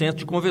no centro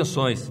de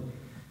convenções.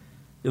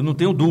 Eu não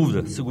tenho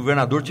dúvida, se o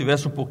governador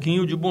tivesse um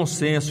pouquinho de bom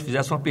senso,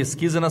 fizesse uma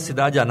pesquisa na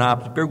cidade de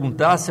Anápolis,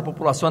 perguntasse à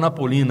população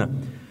anapolina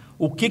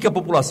o que a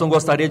população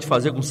gostaria de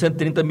fazer com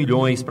 130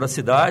 milhões para a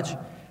cidade,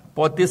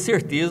 pode ter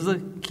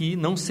certeza que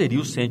não seria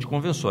o centro de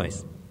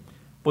convenções.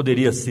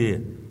 Poderia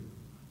ser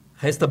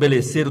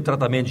restabelecer o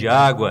tratamento de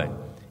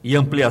água e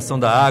ampliação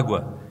da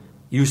água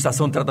e a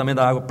estação de tratamento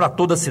da água para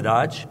toda a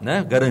cidade,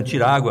 né?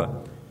 Garantir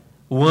água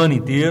o ano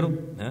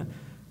inteiro, né?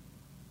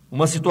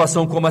 Uma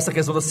situação como essa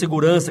questão da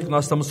segurança que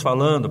nós estamos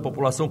falando, a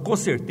população com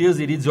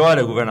certeza iria dizer: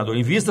 olha, governador,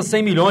 invista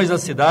 100 milhões na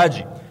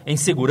cidade em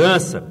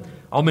segurança,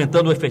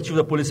 aumentando o efetivo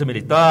da Polícia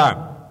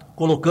Militar,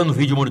 colocando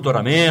vídeo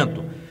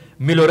monitoramento,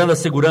 melhorando a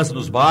segurança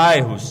dos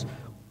bairros,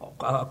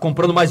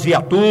 comprando mais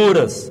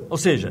viaturas, ou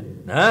seja,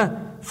 né?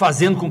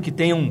 Fazendo com que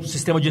tenha um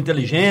sistema de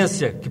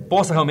inteligência que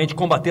possa realmente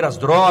combater as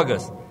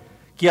drogas,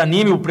 que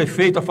anime o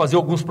prefeito a fazer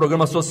alguns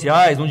programas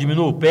sociais, não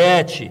diminua o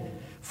PET,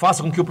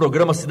 faça com que o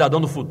programa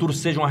Cidadão do Futuro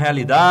seja uma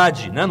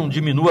realidade, né? Não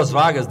diminua as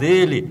vagas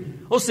dele,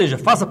 ou seja,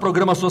 faça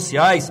programas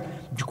sociais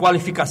de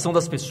qualificação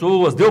das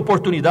pessoas, dê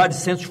oportunidade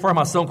de centros de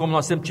formação como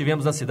nós sempre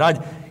tivemos na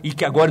cidade e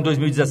que agora em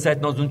 2017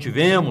 nós não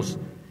tivemos.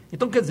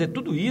 Então, quer dizer,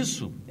 tudo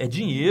isso é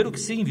dinheiro que,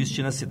 se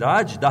investir na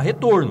cidade, dá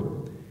retorno.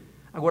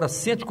 Agora,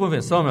 centro de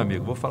convenção, meu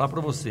amigo, vou falar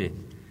para você,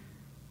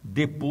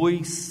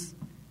 depois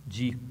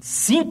de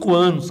 5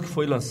 anos que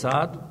foi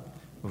lançado,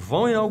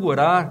 vão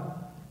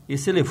inaugurar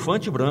esse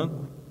elefante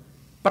branco.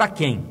 Para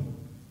quem?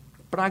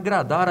 Para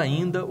agradar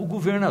ainda o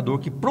governador,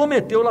 que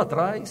prometeu lá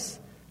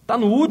atrás, está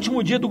no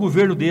último dia do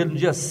governo dele, no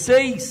dia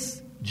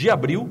 6 de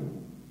abril,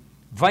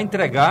 vai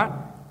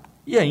entregar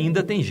e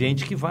ainda tem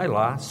gente que vai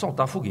lá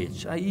soltar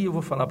foguete. Aí eu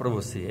vou falar para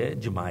você, é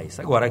demais.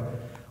 Agora,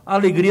 a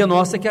alegria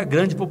nossa é que a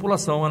grande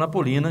população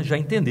anapolina já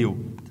entendeu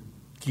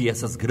que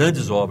essas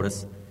grandes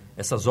obras,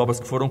 essas obras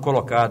que foram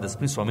colocadas,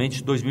 principalmente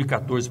de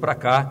 2014 para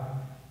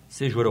cá,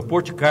 seja o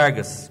aeroporto de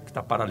cargas, que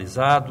está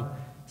paralisado,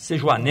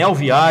 seja o anel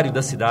viário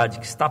da cidade,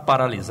 que está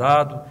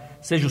paralisado,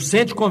 seja o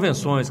centro de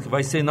convenções, que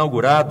vai ser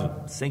inaugurado,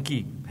 sem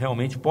que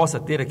realmente possa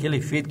ter aquele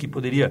efeito que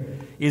poderia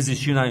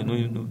existir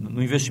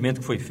no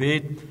investimento que foi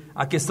feito,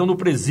 a questão do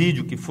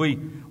presídio, que foi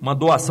uma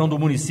doação do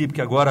município,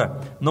 que agora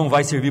não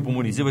vai servir para o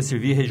município, vai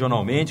servir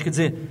regionalmente. Quer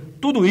dizer,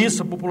 tudo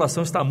isso a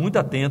população está muito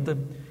atenta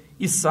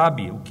e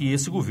sabe o que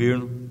esse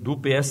governo do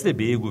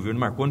PSDB, o governo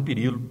Marconi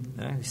Perillo,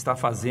 né, está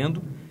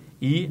fazendo,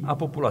 e a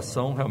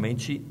população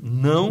realmente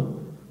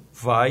não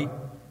vai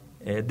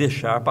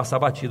deixar passar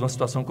batido uma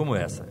situação como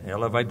essa.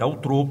 Ela vai dar o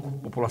troco.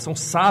 A população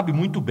sabe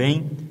muito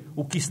bem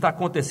o que está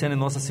acontecendo em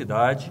nossa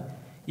cidade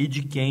e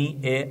de quem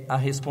é a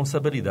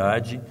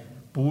responsabilidade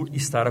por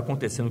estar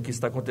acontecendo o que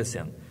está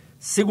acontecendo.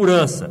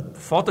 Segurança,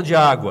 falta de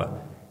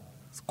água,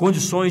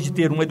 condições de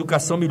ter uma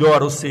educação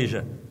melhor, ou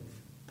seja,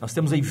 nós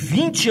temos aí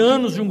 20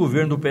 anos de um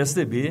governo do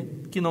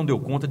PSDB que não deu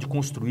conta de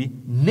construir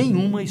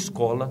nenhuma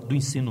escola do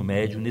ensino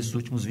médio nesses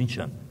últimos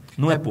 20 anos.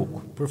 Não é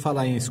pouco. Por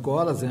falar em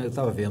escolas, eu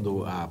estava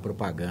vendo a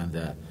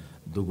propaganda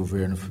do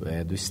governo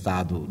do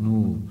estado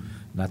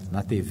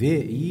na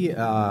TV, e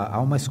há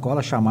uma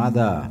escola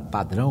chamada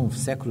Padrão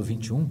Século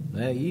XXI,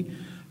 né? E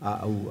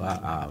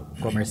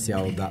o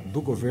comercial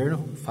do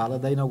governo fala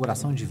da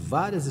inauguração de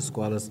várias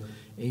escolas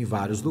em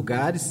vários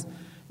lugares,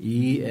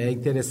 e é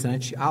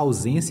interessante a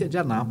ausência de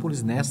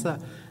Anápolis nessa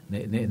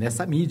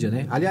mídia,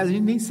 né? Aliás, a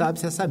gente nem sabe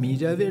se essa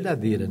mídia é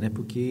verdadeira, né?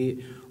 Porque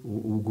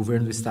o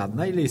governo do estado,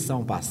 na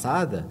eleição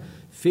passada,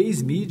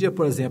 fez mídia,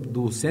 por exemplo,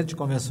 do Centro de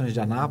Convenções de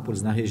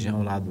Anápolis, na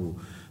região lá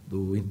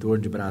do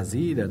entorno de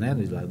Brasília, né?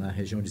 Na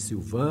região de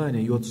Silvânia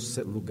e outros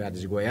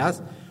lugares de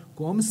Goiás,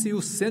 como se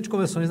o Centro de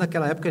Convenções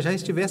naquela época já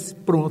estivesse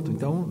pronto.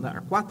 Então, há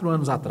 4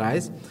 anos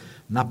atrás,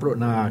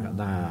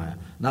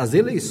 nas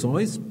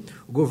eleições,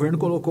 o governo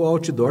colocou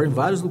outdoor em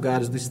vários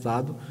lugares do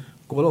estado,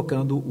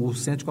 colocando o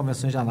Centro de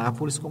Convenções de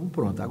Anápolis como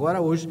pronto. Agora,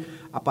 hoje,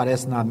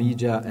 aparece na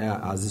mídia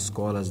as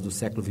escolas do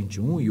século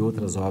XXI e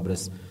outras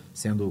obras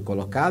sendo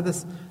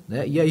colocadas,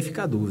 né? E aí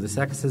fica a dúvida,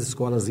 será que essas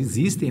escolas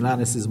existem lá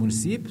nesses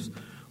municípios,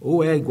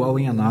 ou é igual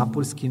em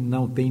Anápolis, que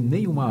não tem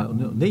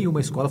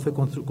nenhuma escola foi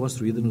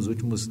construída nos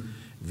últimos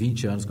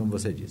 20 anos, como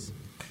você disse?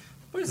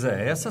 Pois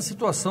é, essa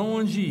situação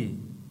onde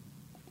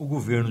o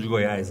governo de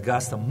Goiás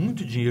gasta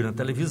muito dinheiro na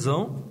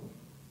televisão,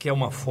 que é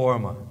uma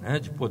forma, né,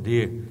 de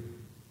poder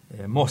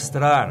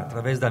mostrar,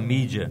 através da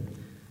mídia,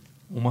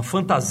 uma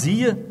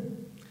fantasia.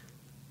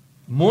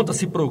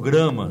 Monta-se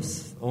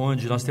programas,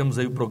 onde nós temos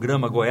aí o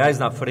programa Goiás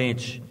na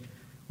Frente,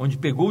 onde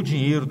pegou o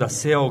dinheiro da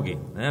CELG,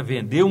 né,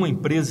 vendeu uma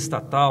empresa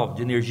estatal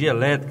de energia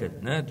elétrica,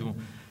 né,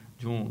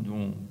 de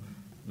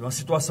uma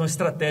situação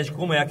estratégica,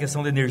 como é a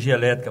questão da energia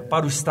elétrica,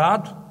 para o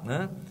Estado,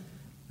 né?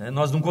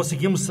 Nós não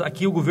conseguimos,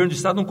 aqui o governo do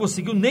Estado não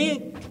conseguiu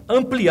nem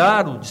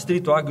ampliar o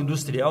distrito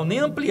agroindustrial, nem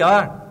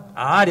ampliar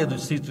a área do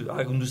distrito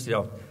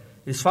agroindustrial.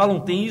 Eles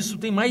falam, tem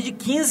mais de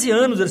 15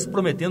 anos eles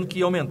prometendo que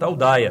ia aumentar o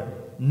DAIA,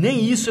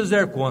 nem isso eles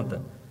deram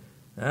conta.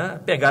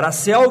 Pegaram a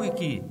CELG,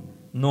 que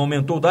não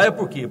aumentou o DAIA,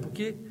 por quê?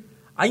 Porque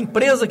a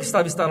empresa que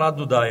estava instalada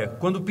no DAIA,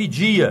 quando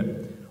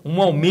pedia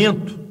um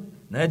aumento,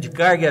 né, de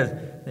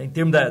carga em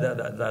termos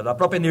da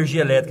própria energia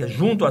elétrica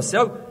junto à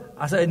CELG,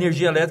 a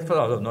energia elétrica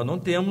falava, nós não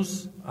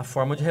temos a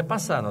forma de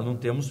repassar, nós não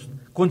temos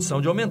condição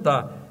de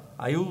aumentar.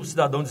 Aí o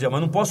cidadão dizia, mas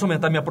não posso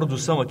aumentar minha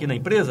produção aqui na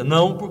empresa?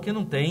 Não, porque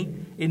não tem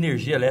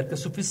energia elétrica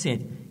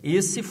suficiente.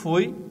 Esse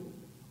foi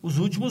os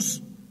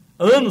últimos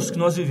anos que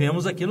nós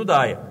vivemos aqui no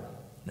DAIA,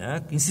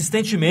 né?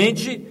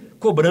 Insistentemente,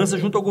 cobrança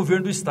junto ao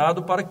governo do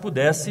Estado para que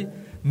pudesse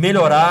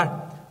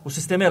melhorar o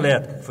sistema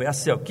elétrico. Foi a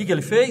CELG. O que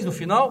ele fez? No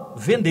final,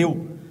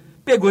 vendeu.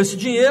 Pegou esse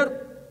dinheiro,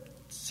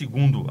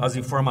 segundo as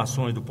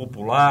informações do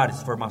Popular,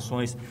 as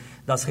informações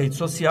das redes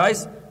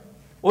sociais,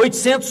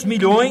 800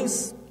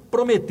 milhões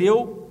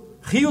prometeu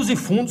rios e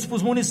fundos para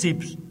os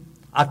municípios.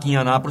 Aqui em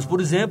Anápolis, por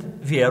exemplo,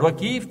 vieram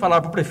aqui e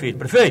falaram para o prefeito,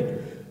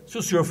 se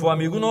o senhor for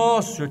amigo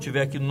nosso, se o senhor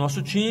estiver aqui no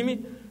nosso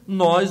time,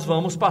 nós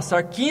vamos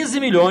passar 15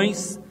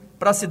 milhões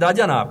para a cidade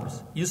de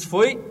Anápolis. Isso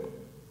foi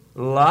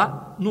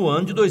lá no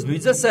ano de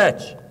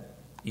 2017.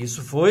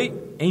 Isso foi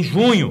em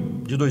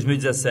junho de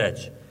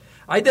 2017.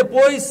 Aí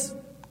depois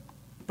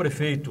o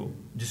prefeito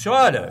disse,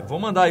 olha, vou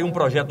mandar aí um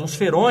projeto, uns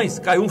feirões,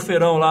 caiu um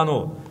feirão lá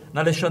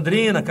na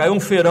Alexandrina, caiu um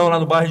feirão lá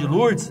no bairro de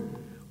Lourdes,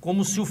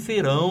 como se o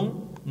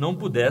feirão não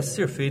pudesse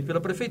ser feito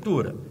pela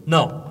prefeitura.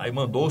 Não, aí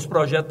mandou os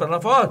projetos para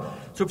lá, falou,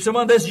 o senhor precisa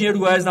mandar esse dinheiro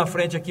do Goiás na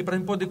Frente aqui para a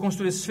gente poder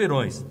construir esses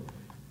feirões.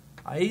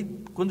 Aí,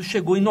 quando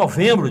chegou em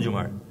novembro,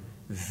 Edmar,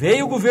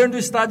 veio o governo do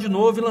estado de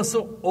novo e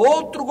lançou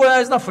outro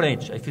Goiás na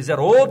Frente. Aí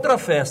fizeram outra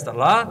festa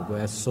lá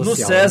no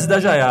SESI, né, da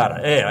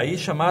Jaiara. Aí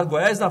chamaram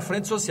Goiás na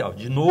Frente Social.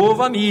 De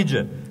novo a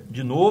mídia,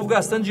 de novo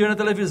gastando dinheiro na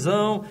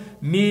televisão,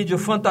 mídia,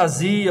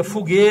 fantasia,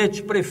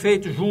 foguete,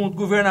 prefeito junto,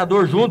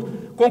 governador junto.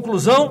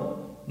 Conclusão,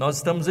 nós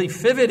estamos em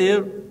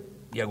fevereiro,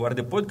 e agora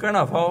depois do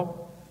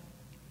carnaval,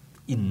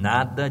 e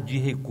nada de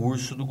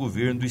recurso do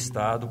governo do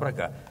estado para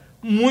cá.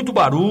 Muito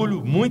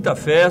barulho, muita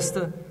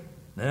festa,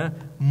 né?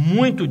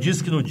 Muito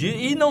diz que não diz,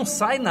 e não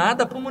sai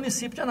nada para o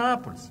município de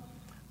Anápolis.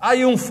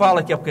 Aí um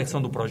fala que é a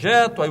questão do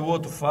projeto, aí o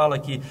outro fala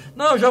que,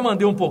 não, já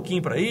mandei um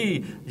pouquinho para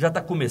aí, já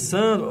está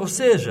começando, ou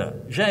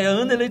seja, já é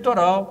ano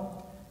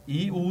eleitoral,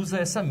 e usa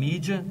essa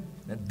mídia,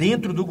 né,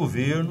 dentro do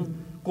governo,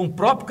 com o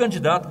próprio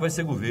candidato que vai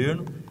ser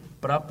governo,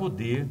 para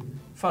poder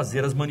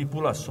fazer as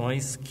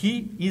manipulações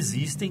que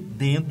existem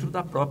dentro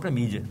da própria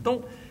mídia.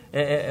 Então,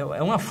 é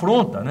uma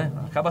afronta, né?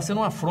 Acaba sendo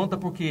uma afronta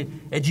porque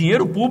é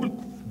dinheiro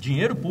público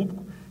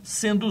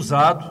sendo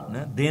usado,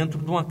 né, dentro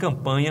de uma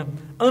campanha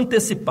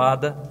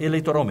antecipada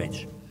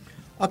eleitoralmente.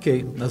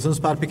 Ok, nós vamos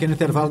para um pequeno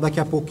intervalo, daqui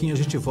a pouquinho a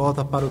gente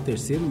volta para o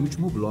terceiro e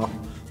último bloco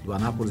do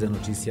Anápolis é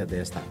Notícia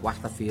desta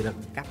quarta-feira,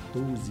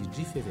 14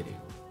 de fevereiro.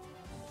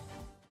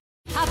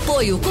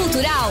 Apoio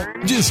Cultural.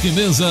 Disque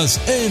Mesas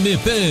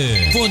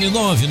MP. Fone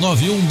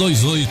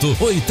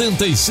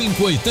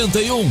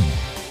 99128-8581.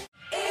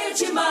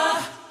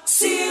 Edmar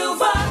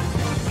Silva,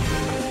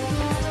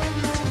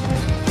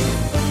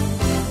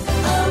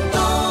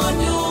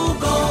 Antônio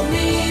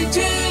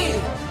Gomide.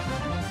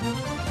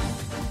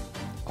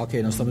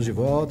 Ok, nós estamos de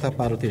volta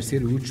para o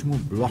terceiro e último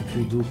bloco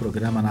do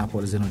programa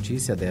Anápolis é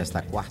Notícia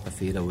desta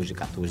quarta-feira, hoje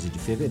 14 de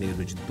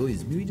fevereiro de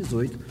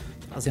 2018,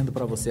 trazendo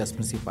para você as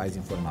principais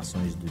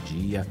informações do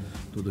dia,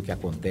 tudo o que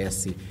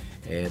acontece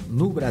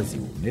no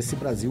Brasil. Nesse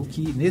Brasil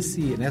que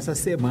nessa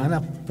semana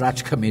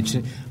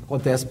praticamente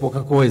acontece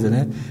pouca coisa,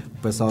 né? O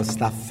pessoal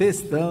está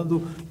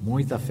festando,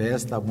 muita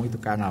festa, muito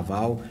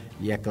carnaval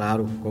e é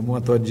claro, como o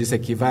Antônio disse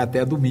aqui, vai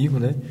até domingo,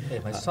 né?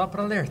 Mas só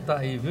para alertar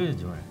aí, viu,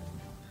 Edmar?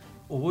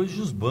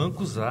 Hoje os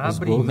bancos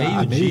abrem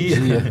meio-dia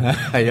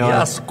e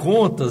as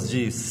contas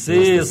de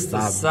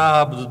sexta,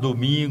 sábado,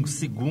 domingo,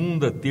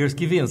 segunda, terça,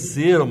 que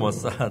venceram,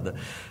 moçada,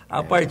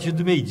 a partir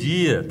do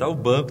meio-dia, o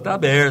banco está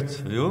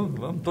aberto, viu?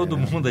 Vamos todo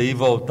mundo aí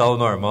voltar ao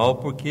normal,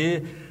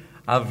 porque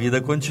a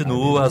vida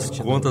continua, as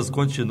contas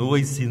continuam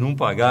e se não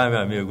pagar, meu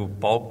amigo, o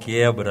pau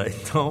quebra.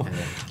 Então,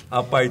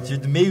 a partir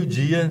do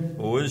meio-dia,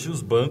 hoje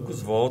os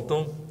bancos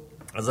voltam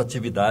as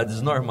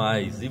atividades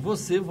normais e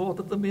você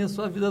volta também à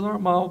sua vida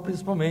normal,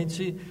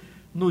 principalmente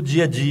no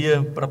dia a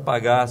dia, para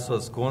pagar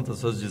suas contas,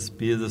 suas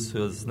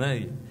despesas,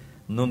 né,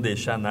 não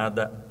deixar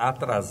nada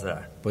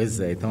atrasar.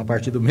 Pois é, então a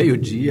partir do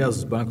meio-dia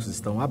os bancos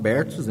estão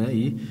abertos, né,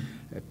 e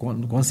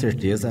com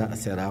certeza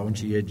será um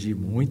dia de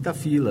muita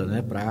fila,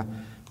 né, para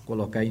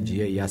colocar em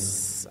dia aí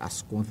as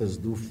contas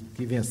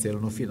que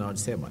venceram no final de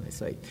semana,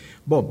 isso aí.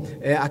 Bom,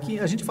 aqui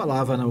a gente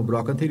falava no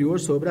bloco anterior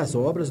sobre as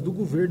obras do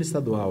governo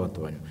estadual,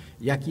 Antônio,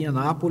 e aqui em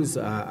Anápolis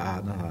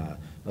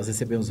nós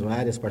recebemos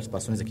várias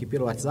participações aqui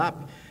pelo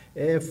WhatsApp,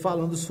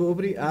 falando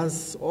sobre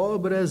as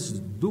obras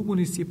do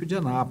município de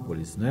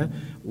Anápolis, né?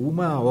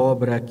 Uma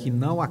obra que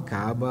não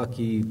acaba,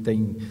 que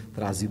tem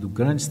trazido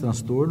grandes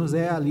transtornos,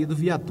 é ali do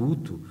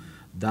viaduto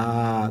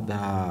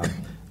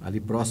ali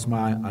próximo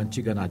à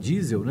antiga na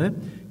diesel, né?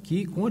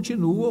 Que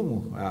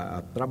continuam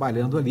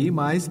trabalhando ali,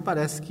 mas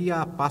parece que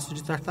a passo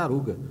de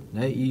tartaruga,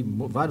 né? E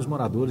vários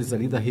moradores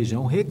ali da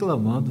região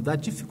reclamando da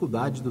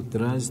dificuldade do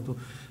trânsito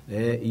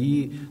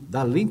e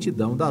da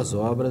lentidão das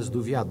obras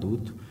do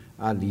viaduto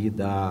ali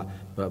da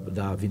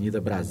Avenida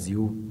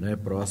Brasil, né?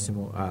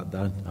 Próximo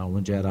a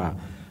onde era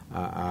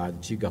a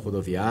antiga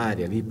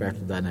rodoviária, ali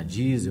perto da Ana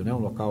Diesel, né? Um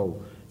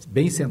local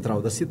bem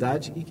central da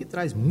cidade e que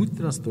traz muito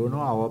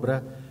transtorno à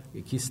obra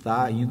que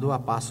está indo a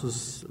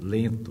passos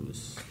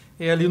lentos.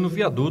 É ali no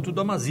viaduto do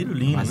Amazílio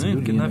Lino,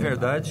 né? Que na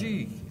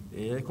verdade,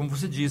 como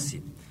você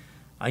disse,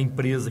 a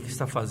empresa que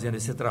está fazendo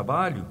esse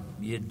trabalho,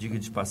 e diga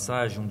de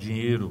passagem, um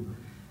dinheiro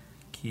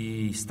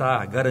que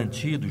está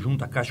garantido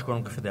junto à Caixa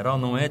Econômica Federal,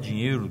 não é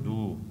dinheiro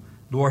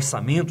do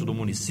orçamento do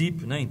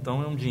município, né?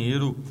 Então é um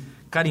dinheiro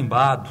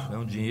carimbado, é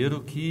um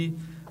dinheiro que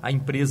a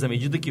empresa, à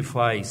medida que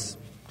faz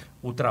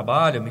o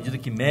trabalho, à medida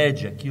que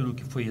mede aquilo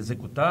que foi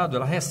executado,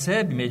 ela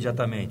recebe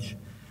imediatamente.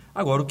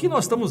 Agora, o que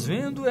nós estamos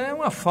vendo é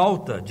uma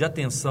falta de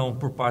atenção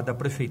por parte da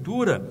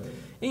prefeitura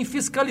em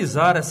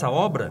fiscalizar essa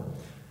obra,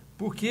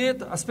 porque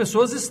as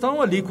pessoas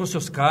estão ali com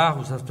seus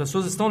carros, as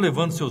pessoas estão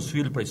levando seus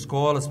filhos para a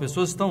escola, as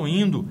pessoas estão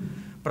indo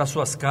para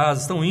suas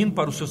casas, estão indo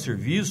para o seu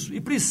serviço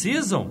e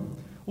precisam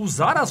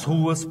usar as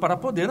ruas para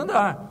poder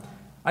andar.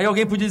 Aí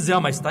alguém podia dizer,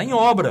 mas está em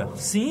obra.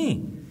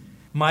 Sim,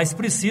 mas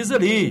precisa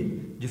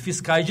ali de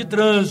fiscais de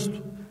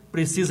trânsito,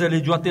 precisa ali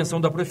de uma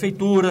atenção da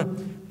prefeitura,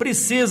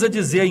 precisa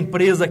dizer à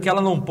empresa que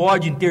ela não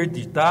pode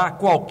interditar a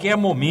qualquer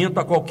momento,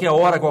 a qualquer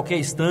hora, a qualquer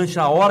instante,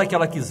 a hora que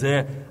ela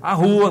quiser, a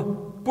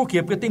rua. Por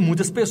quê? Porque tem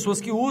muitas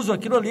pessoas que usam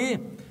aquilo ali.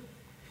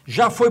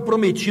 Já foi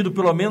prometido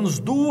pelo menos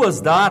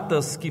 2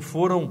 datas que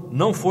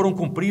não foram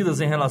cumpridas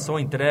em relação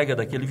à entrega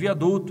daquele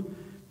viaduto.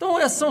 Então,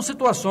 essas são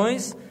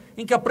situações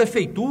em que a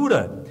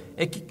prefeitura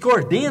é que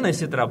coordena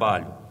esse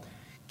trabalho.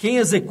 Quem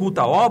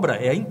executa a obra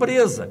é a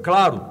empresa,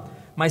 claro.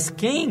 Mas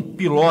quem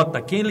pilota,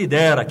 quem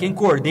lidera, quem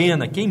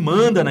coordena, quem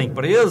manda na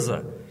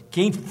empresa,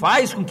 quem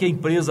faz com que a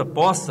empresa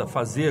possa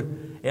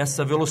fazer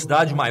essa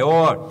velocidade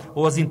maior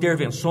ou as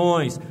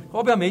intervenções,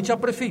 obviamente é a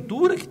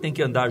prefeitura que tem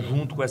que andar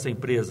junto com essa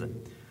empresa.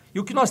 E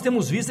o que nós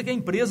temos visto é que a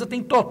empresa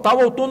tem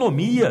total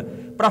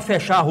autonomia para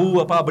fechar a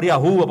rua, para abrir a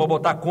rua, para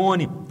botar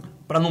cone,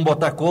 para não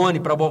botar cone,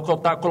 para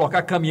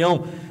colocar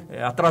caminhão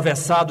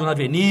atravessado na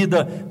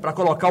avenida, para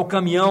colocar o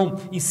caminhão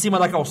em cima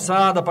da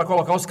calçada, para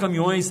colocar os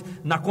caminhões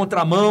na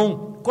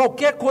contramão,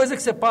 qualquer coisa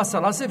que você passa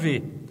lá, você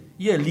vê.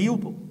 E ali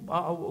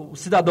o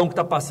cidadão que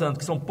está passando,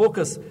 que são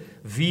poucas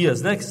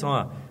vias, né, que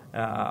são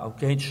o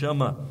que a gente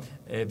chama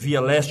via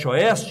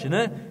leste-oeste,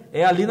 né,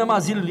 ali na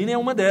Amazílio Lino é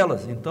uma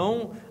delas.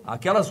 Então,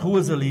 aquelas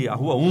ruas ali, a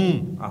Rua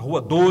 1, a Rua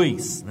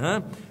 2,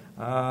 né,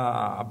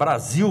 a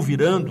Brasil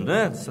virando,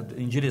 né,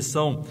 em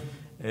direção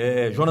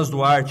Jonas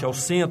Duarte ao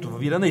centro,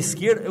 virando à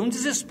esquerda, é um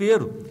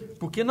desespero,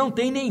 porque não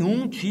tem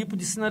nenhum tipo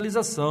de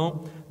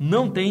sinalização,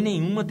 não tem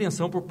nenhuma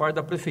atenção por parte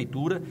da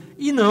prefeitura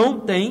e não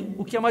tem,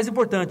 o que é mais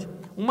importante,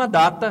 uma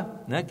data,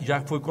 né, que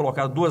já foi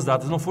colocado, 2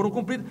 datas não foram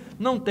cumpridas,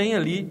 não tem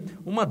ali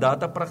uma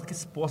data para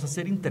que possa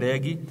ser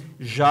entregue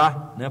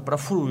já, né, para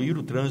fluir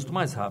o trânsito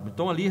mais rápido.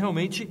 Então ali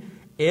realmente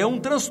é um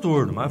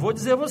transtorno, mas vou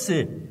dizer a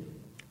você,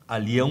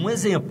 ali é um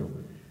exemplo,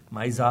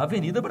 mas a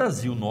Avenida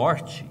Brasil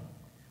Norte,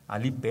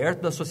 ali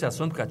perto da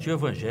Associação Educativa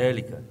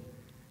Evangélica,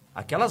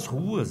 aquelas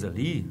ruas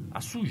ali, a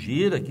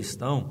sujeira que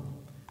estão,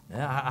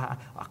 né,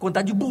 a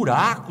quantidade de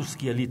buracos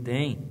que ali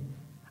tem,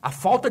 a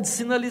falta de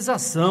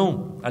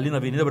sinalização ali na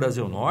Avenida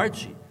Brasil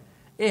Norte,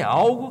 é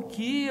algo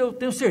que eu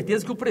tenho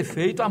certeza que o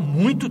prefeito há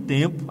muito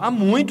tempo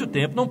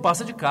não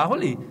passa de carro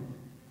ali.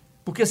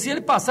 Porque se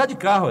ele passar de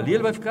carro ali,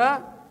 ele vai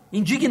ficar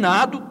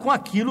indignado com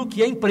aquilo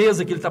que a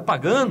empresa que ele está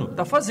pagando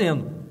está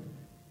fazendo.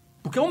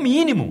 Porque é o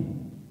mínimo.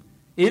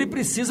 Ele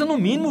precisa, no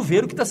mínimo,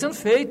 ver o que está sendo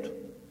feito.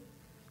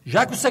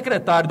 Já que o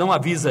secretário não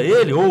avisa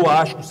ele, ou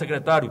acha que o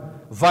secretário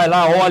vai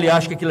lá, olha e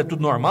acha que aquilo é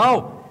tudo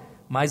normal,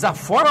 mas a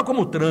forma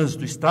como o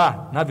trânsito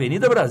está na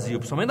Avenida Brasil,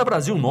 principalmente na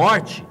Brasil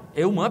Norte,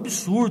 é um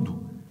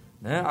absurdo,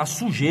 né? A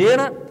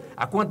sujeira,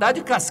 a quantidade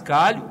de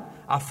cascalho,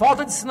 a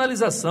falta de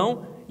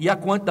sinalização e a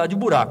quantidade de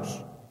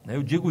buracos.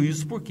 Eu digo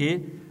isso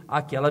porque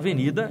aquela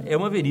avenida é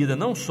uma avenida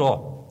não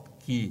só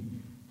que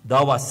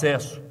dá o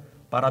acesso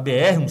para a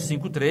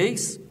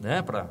BR-153,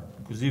 né, para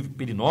inclusive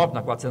Pirinópolis,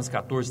 na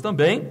 414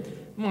 também,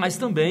 mas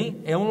também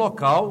é um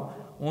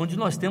local onde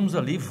nós temos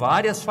ali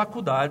várias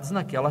faculdades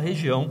naquela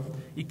região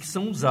e que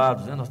são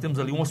usados, né? Nós temos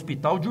ali um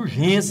hospital de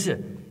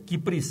urgência que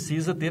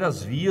precisa ter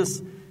as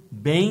vias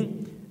bem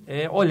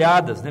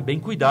olhadas, né, bem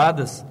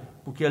cuidadas,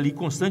 porque ali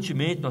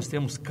constantemente nós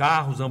temos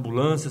carros,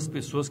 ambulâncias,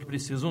 pessoas que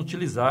precisam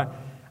utilizar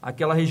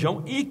aquela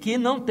região e que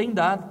não tem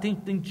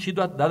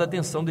tido dado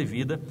atenção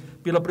devida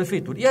pela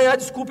prefeitura. E aí a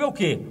desculpa é o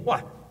quê?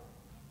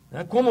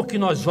 Como que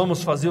nós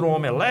vamos fazer um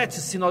omelete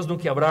se nós não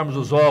quebrarmos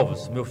os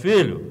ovos? Meu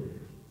filho,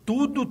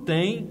 tudo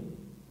tem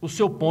o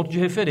seu ponto de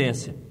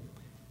referência.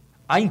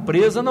 A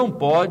empresa não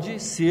pode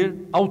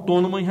ser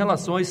autônoma em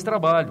relação a esse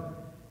trabalho.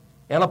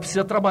 Ela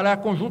precisa trabalhar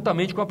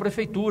conjuntamente com a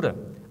prefeitura.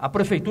 A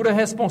prefeitura é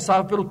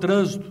responsável pelo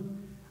trânsito,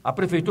 a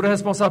prefeitura é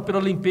responsável pela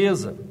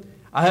limpeza,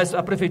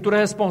 a prefeitura é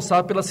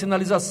responsável pela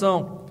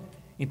sinalização.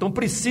 Então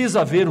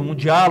precisa haver um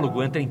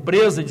diálogo entre a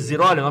empresa e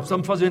dizer, olha, nós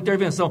precisamos fazer uma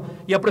intervenção,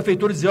 e a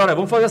prefeitura dizer, olha,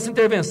 vamos fazer essa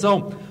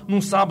intervenção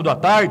num sábado à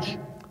tarde,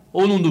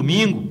 ou num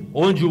domingo,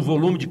 onde o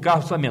volume de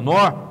carros é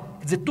menor.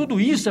 Quer dizer, tudo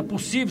isso é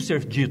possível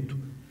ser dito.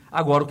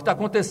 Agora, o que está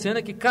acontecendo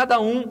é que cada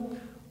um,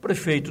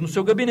 prefeito no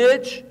seu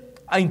gabinete,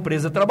 a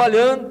empresa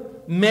trabalhando,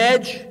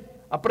 mede,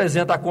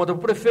 apresenta a conta para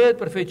o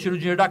prefeito tira o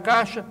dinheiro da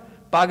caixa,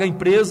 paga a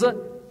empresa,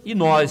 e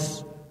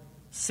nós,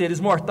 seres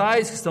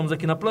mortais que estamos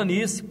aqui na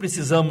planície,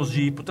 precisamos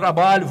de ir para o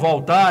trabalho,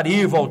 voltar,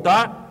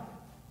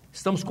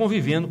 estamos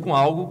convivendo com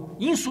algo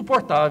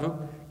insuportável,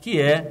 que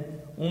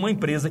é uma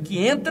empresa que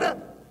entra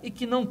e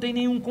que não tem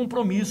nenhum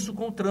compromisso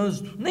com o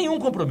trânsito, nenhum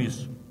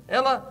compromisso.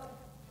 Ela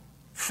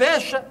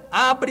fecha,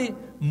 abre,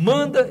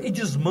 manda e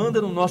desmanda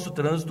no nosso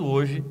trânsito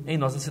hoje em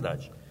nossa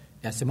cidade.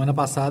 A semana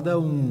passada,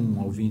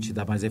 um ouvinte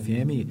da Mais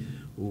FM,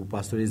 o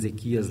pastor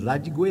Ezequias, lá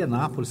de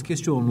Anápolis,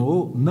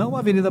 questionou, não a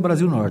Avenida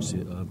Brasil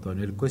Norte,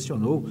 Antônio, ele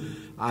questionou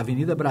a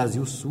Avenida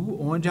Brasil Sul,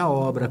 onde a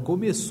obra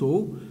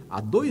começou há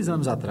 2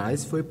 anos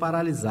atrás, foi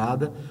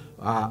paralisada,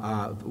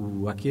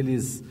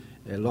 aqueles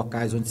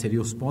locais onde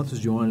seriam os pontos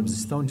de ônibus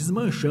estão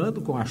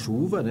desmanchando com a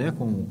chuva, né,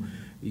 com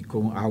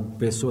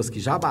pessoas que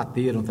já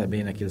bateram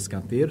também naqueles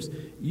canteiros,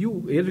 e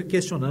ele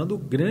questionando o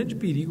grande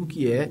perigo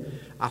que é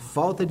a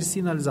falta de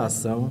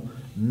sinalização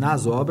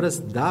nas obras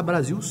da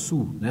Brasil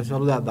Sul, né? Você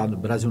falou da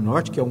Brasil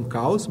Norte, que é um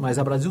caos, mas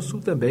a Brasil Sul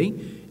também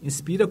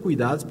inspira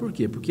cuidados. Por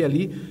quê? Porque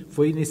ali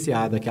foi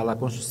iniciada aquela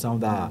construção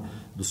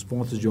dos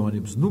pontos de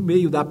ônibus no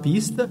meio da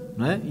pista,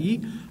 né?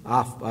 E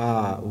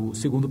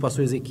segundo o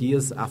pastor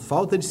Ezequias, a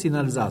falta de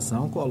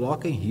sinalização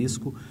coloca em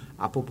risco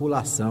a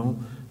população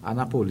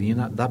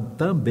anapolina,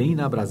 também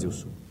na Brasil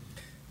Sul.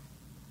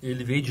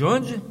 Ele veio de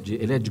onde?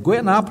 Ele é de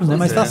Anápolis, né?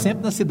 Mas está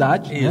sempre na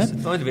cidade. Isso, né?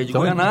 Então ele veio de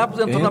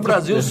Anápolis, entrou na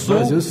Brasil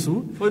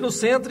Sul, foi no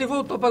centro e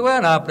voltou para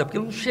Anápolis, porque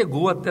ele não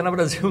chegou até na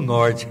Brasil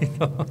Norte.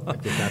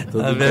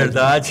 Então, na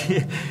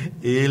verdade,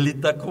 ele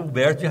está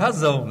coberto de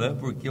razão, né?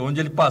 Porque onde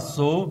ele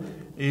passou,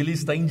 ele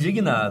está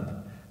indignado.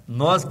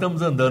 Nós que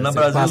estamos andando na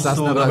Brasil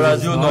Sul, na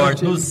Brasil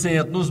Norte, no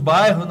centro, nos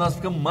bairros, nós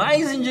ficamos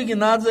mais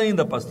indignados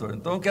ainda, pastor.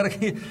 Então eu quero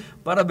aqui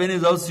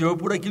parabenizar o senhor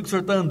por aquilo que o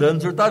senhor está andando,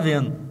 o senhor está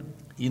vendo.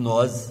 E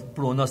nós,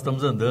 por onde nós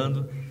estamos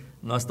andando,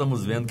 nós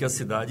estamos vendo que a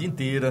cidade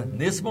inteira,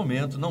 nesse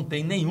momento, não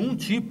tem nenhum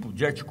tipo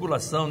de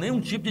articulação, nenhum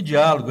tipo de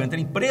diálogo entre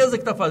a empresa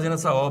que está fazendo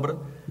essa obra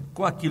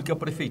com aquilo que a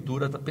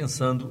prefeitura está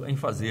pensando em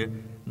fazer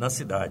na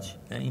cidade.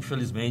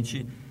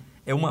 Infelizmente,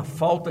 é uma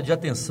falta de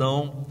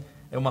atenção,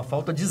 é uma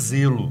falta de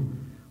zelo.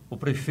 O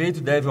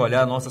prefeito deve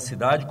olhar a nossa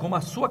cidade como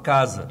a sua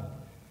casa.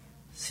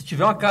 Se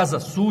tiver uma casa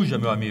suja,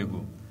 meu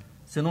amigo,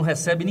 você não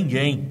recebe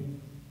ninguém.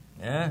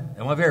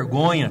 É uma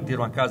vergonha ter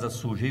uma casa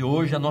suja. E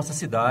hoje a nossa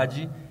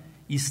cidade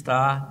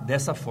está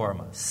dessa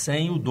forma,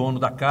 sem o dono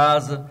da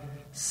casa,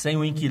 sem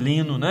o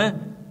inquilino, né?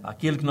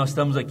 Aquele que nós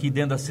estamos aqui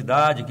dentro da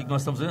cidade, aqui que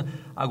nós estamos...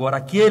 Agora,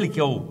 aquele que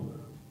é o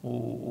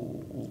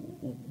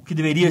que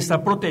deveria estar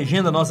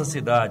protegendo a nossa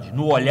cidade,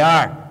 no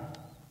olhar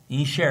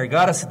e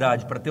enxergar a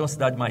cidade, para ter uma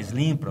cidade mais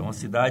limpa, uma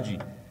cidade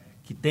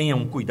que tenha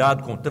um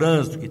cuidado com o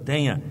trânsito, que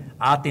tenha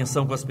a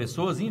atenção com as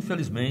pessoas,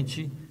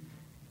 infelizmente,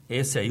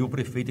 esse aí o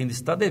prefeito ainda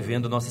está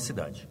devendo a nossa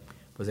cidade.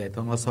 Pois é,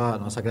 então nosso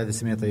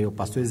agradecimento aí ao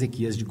pastor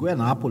Ezequias de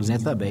Anápolis, né,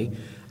 também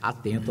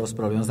atento aos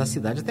problemas da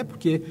cidade, até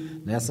porque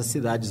nessas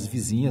cidades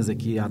vizinhas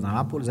aqui,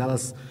 Anápolis,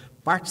 elas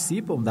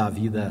participam da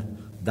vida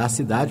da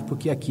cidade,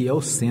 porque aqui é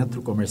o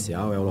centro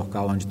comercial, é o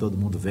local onde todo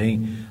mundo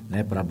vem,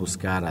 né, para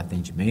buscar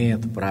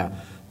atendimento, para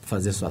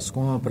fazer suas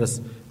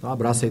compras. Então, um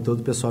abraço aí a todo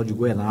o pessoal de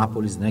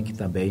Anápolis, né, que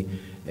também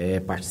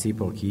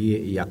participam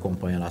aqui e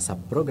acompanham a nossa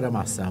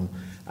programação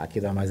aqui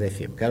da Mais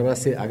FM. Quero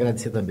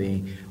agradecer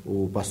também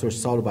o pastor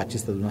Saulo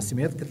Batista do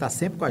Nascimento, que está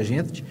sempre com a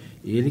gente,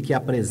 ele que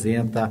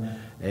apresenta,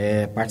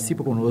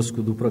 participa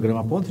conosco do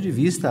programa Ponto de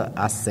Vista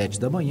às 7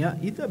 da manhã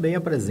e também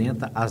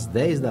apresenta às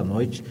 10 da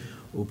noite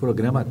o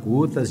programa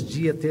Gotas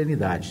de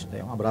Eternidade.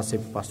 Um abraço aí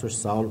para o pastor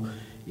Saulo,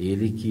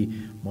 ele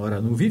que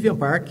mora no Vivian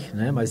Park,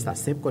 né, mas está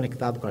sempre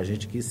conectado com a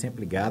gente aqui,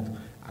 sempre ligado,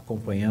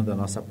 acompanhando a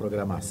nossa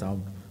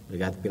programação.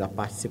 Obrigado pela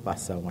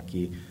participação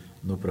aqui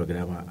no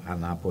programa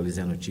Anápolis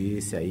é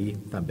Notícia e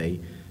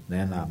também,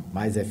 né, na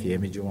Mais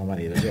FM de uma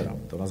maneira geral.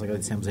 Então nós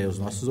agradecemos aí aos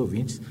nossos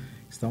ouvintes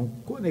que estão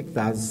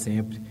conectados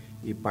sempre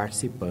e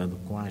participando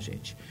com a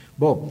gente.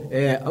 Bom,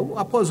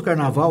 após o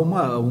Carnaval,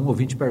 um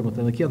ouvinte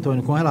perguntando aqui,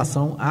 Antônio, com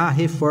relação à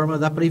reforma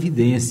da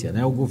Previdência,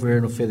 né? O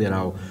governo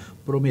federal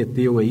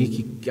prometeu aí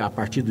que a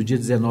partir do dia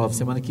 19,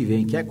 semana que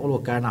vem, quer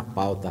colocar na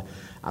pauta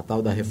a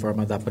tal da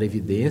reforma da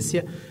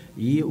Previdência,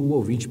 e o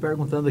ouvinte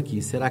perguntando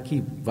aqui, será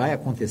que vai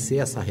acontecer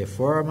essa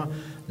reforma,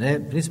 né?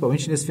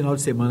 Principalmente nesse final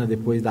de semana,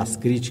 depois das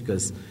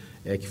críticas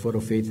que foram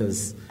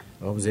feitas,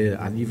 vamos dizer,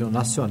 a nível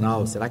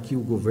nacional, será que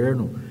o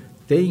governo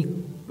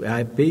tem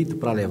peito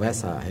para levar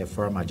essa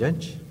reforma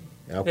adiante?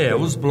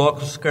 Os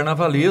blocos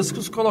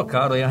carnavalescos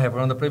colocaram aí a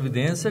reforma da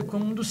Previdência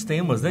como um dos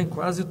temas, né? Em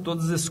quase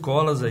todas as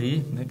escolas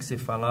aí, né, que se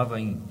falava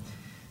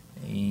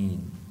em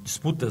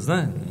disputas,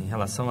 né, em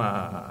relação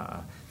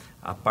a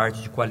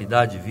parte de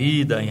qualidade de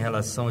vida, em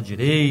relação a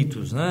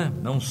direitos, né?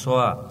 Não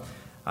só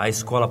a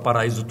Escola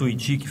Paraíso do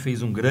Tuiuti, que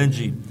fez uma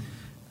grande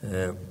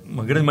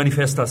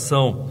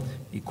manifestação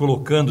e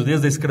colocando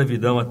desde a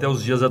escravidão até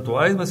os dias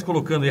atuais, mas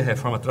colocando aí a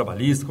reforma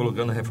trabalhista,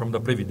 colocando a reforma da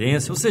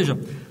Previdência, ou seja,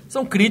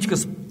 são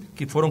críticas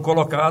que foram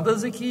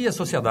colocadas e que a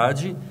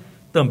sociedade,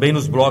 também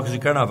nos blocos de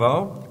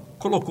carnaval,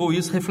 colocou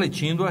isso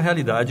refletindo a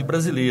realidade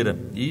brasileira.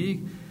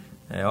 E,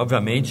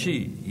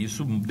 obviamente,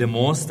 isso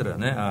demonstra,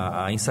 né,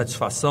 a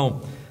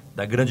insatisfação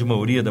da grande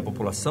maioria da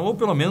população, ou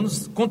pelo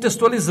menos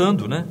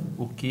contextualizando, né,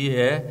 o que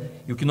é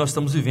e o que nós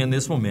estamos vivendo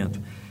nesse momento.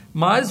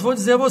 Mas vou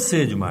dizer a você,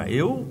 Edmar,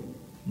 eu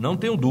não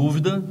tenho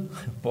dúvida,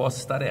 posso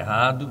estar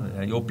errado,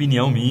 é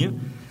opinião minha,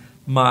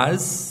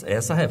 mas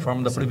essa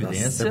reforma da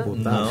Previdência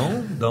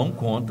não dão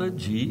conta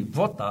de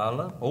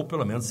votá-la, ou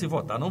pelo menos se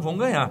votar não vão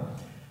ganhar,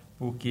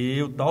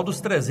 porque o tal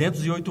dos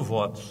 308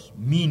 votos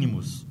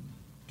mínimos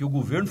que o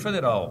governo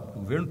federal, o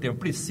governo Temer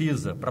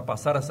precisa para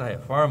passar essa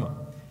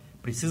reforma,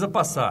 precisa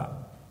passar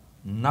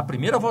na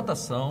primeira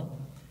votação,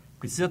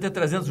 precisa ter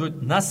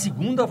 308 na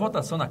segunda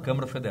votação na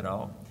Câmara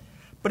Federal,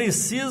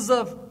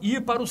 precisa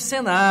ir para o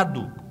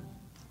Senado,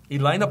 e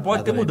lá ainda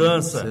pode ter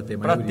mudança,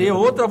 para ter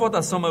outra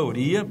votação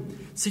maioria.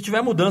 Se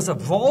tiver mudança,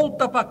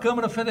 volta para a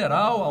Câmara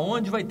Federal,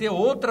 onde vai ter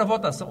outra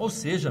votação. Ou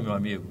seja, meu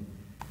amigo,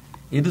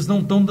 eles não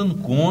estão dando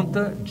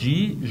conta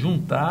de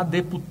juntar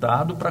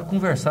deputado para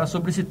conversar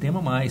sobre esse tema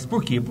mais.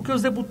 Por quê? Porque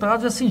os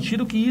deputados já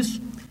sentiram que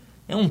isso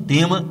é um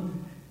tema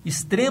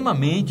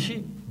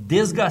extremamente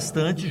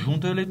desgastante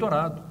junto ao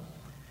eleitorado.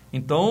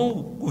 Então,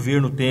 o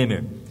governo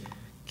Temer,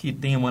 que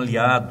tem um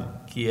aliado,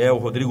 que é o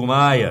Rodrigo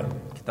Maia,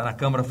 que está na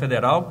Câmara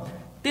Federal,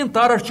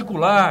 tentaram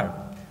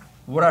articular,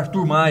 o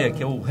Arthur Maia,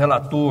 que é o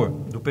relator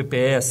do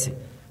PPS,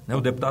 né, o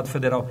deputado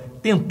federal,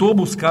 tentou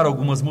buscar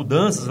algumas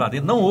mudanças lá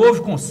dentro, não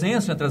houve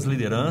consenso entre as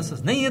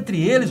lideranças, nem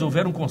entre eles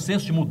houveram um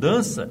consenso de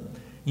mudança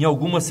em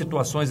algumas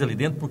situações ali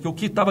dentro, porque o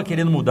que estava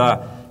querendo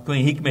mudar, que o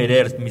Henrique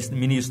Meirelles,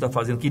 ministro,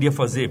 queria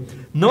fazer,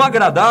 não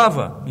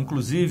agradava,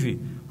 inclusive,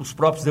 os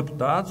próprios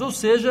deputados, ou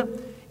seja,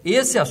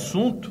 esse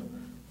assunto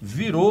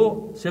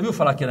virou... Você viu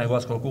falar que o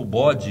negócio colocou o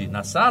bode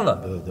na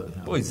sala?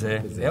 Pois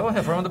é a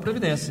reforma da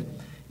Previdência.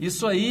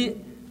 Isso aí,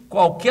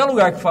 qualquer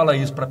lugar que fala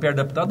isso para perto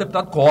do deputado, o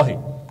deputado corre.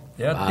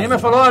 Temer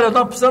falou, olha,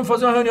 nós precisamos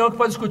fazer uma reunião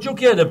para discutir o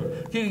quê?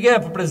 O que é,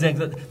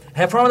 presidente?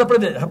 Reforma da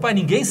Previdência. Rapaz,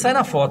 ninguém sai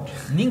na foto.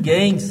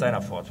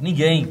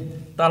 Ninguém.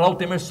 Está lá o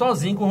Temer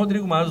sozinho com o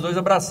Rodrigo Maia, os dois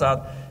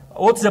abraçados.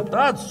 Outros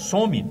deputados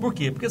some. Por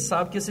quê? Porque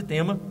sabe que esse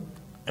tema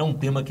é um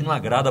tema que não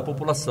agrada a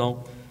população.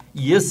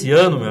 E esse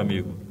ano, meu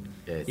amigo,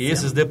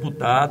 esses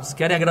deputados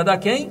querem agradar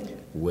quem?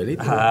 O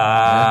eleitor.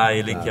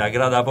 Ele quer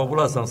agradar a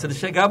população. Se ele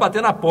chegar a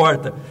bater na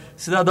porta,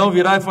 cidadão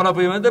virar e falar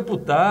para ele,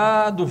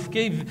 deputado,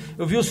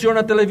 eu vi o senhor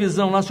na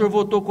televisão lá, o senhor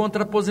votou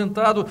contra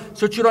aposentado, o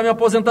senhor tirou a minha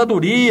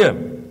aposentadoria.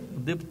 O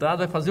deputado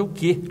vai fazer o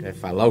quê? Vai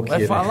falar o quê?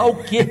 Vai falar o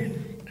quê?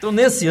 Então,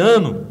 nesse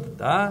ano,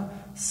 tá?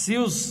 Se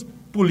os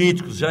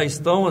políticos já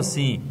estão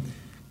assim,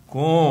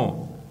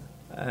 com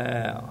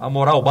a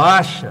moral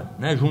baixa,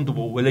 né, junto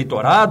ao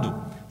eleitorado,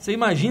 você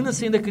imagina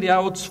se ainda criar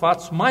outros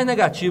fatos mais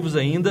negativos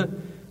ainda,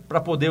 para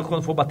poder,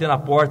 quando for bater na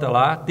porta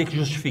lá, ter que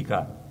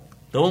justificar.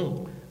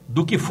 Então,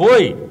 do que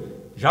foi,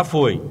 já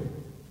foi.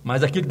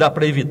 Mas aquilo que dá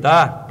para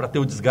evitar, para ter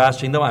o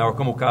desgaste ainda maior,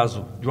 como o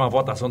caso de uma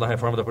votação da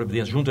reforma da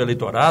Previdência junto ao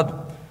eleitorado,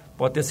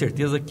 pode ter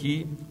certeza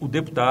que o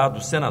deputado,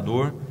 o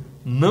senador,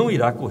 não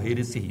irá correr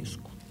esse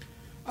risco.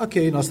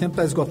 Ok, nosso tempo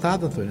está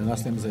esgotado, Antônio.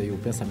 Nós temos aí o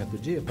pensamento do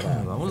dia para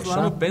Vamos fechar.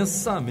 lá no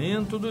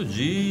pensamento do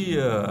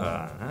dia.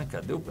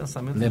 Cadê o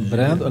pensamento do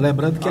dia?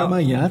 Lembrando que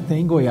amanhã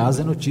tem Goiás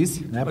é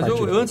Notícia, né? Mas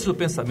antes do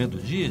pensamento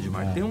do dia,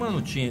 Edmar, tem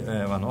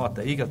uma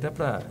nota aí que até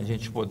para a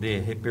gente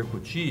poder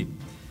repercutir.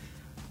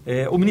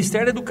 O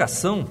Ministério da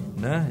Educação,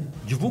 né,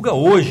 divulga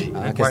hoje,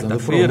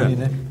 quarta-feira,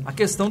 né, a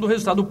questão do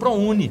resultado do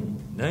ProUni.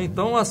 Né?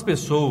 Então, as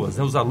pessoas,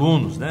 né, os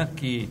alunos, né,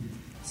 que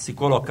se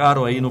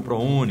colocaram aí no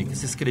ProUni, que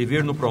se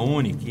inscreveram no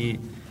ProUni, que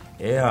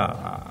é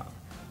a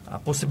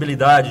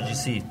possibilidade de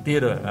se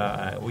ter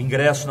o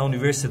ingresso na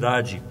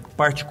universidade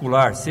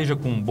particular, seja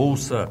com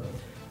bolsa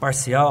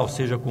parcial,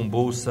 seja com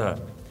bolsa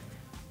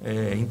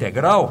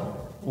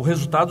integral, o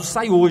resultado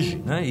sai hoje.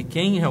 Né? E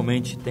quem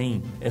realmente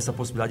tem essa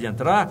possibilidade de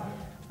entrar,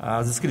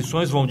 as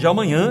inscrições vão de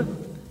amanhã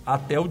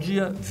até o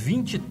dia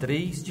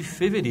 23 de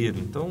fevereiro.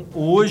 Então,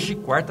 hoje,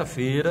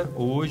 quarta-feira,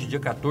 dia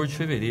 14 de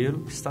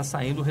fevereiro, está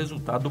saindo o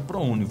resultado do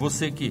ProUni.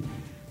 Você que,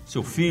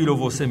 seu filho ou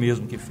você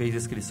mesmo que fez a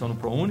inscrição no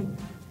ProUni,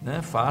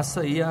 né,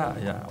 faça aí,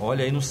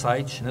 olha aí no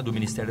site, né, do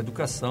Ministério da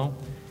Educação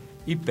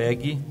e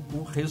pegue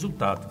o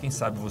resultado. Quem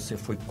sabe você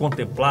foi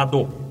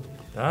contemplado.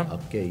 Tá?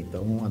 Ok,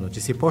 então uma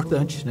notícia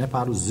importante, né,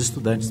 para os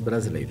estudantes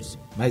brasileiros.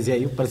 Mas e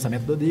aí o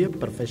pensamento do dia,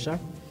 para fechar?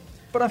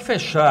 Para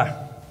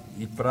fechar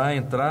e para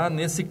entrar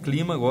nesse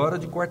clima agora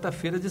de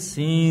quarta-feira de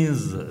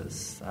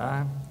cinzas,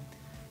 tá?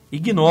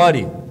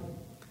 Ignore,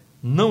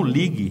 não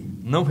ligue,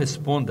 não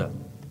responda.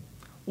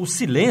 O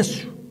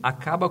silêncio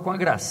acaba com a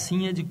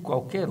gracinha de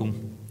qualquer um.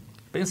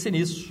 Pense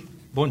nisso.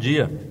 Bom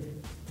dia.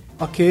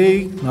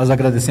 Ok, nós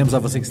agradecemos a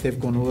você que esteve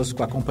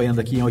conosco acompanhando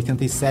aqui em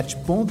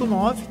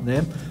 87.9,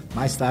 né?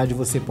 Mais tarde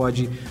você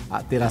pode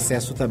ter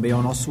acesso também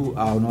ao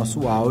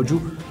nosso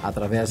áudio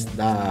através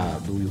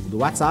do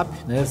WhatsApp,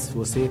 né? Se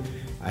você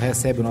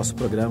recebe o nosso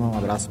programa, um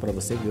abraço para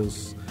você,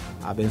 Deus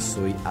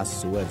abençoe a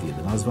sua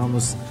vida. Nós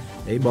vamos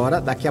embora,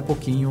 daqui a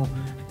pouquinho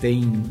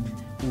tem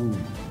o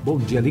Bom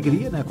Dia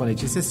Alegria, né? Com a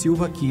Notícia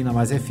Silva aqui na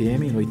Mais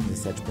FM, no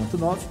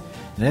 87.9,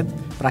 né?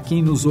 Para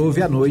quem nos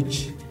ouve à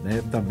noite,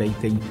 né, também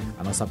tem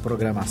a nossa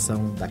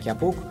programação daqui a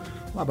pouco.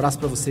 Um abraço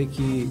para você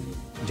que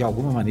de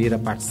alguma maneira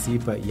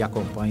participa e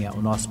acompanha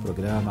o nosso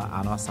programa,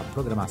 a nossa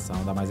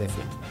programação da Mais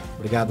FM.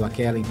 Obrigado a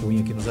Kellen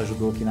Cunha que nos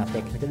ajudou aqui na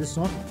técnica de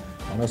som,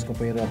 ao nosso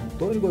companheiro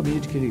Antônio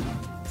Gomide que ele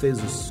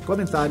fez os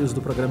comentários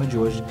do programa de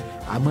hoje.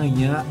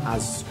 Amanhã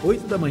às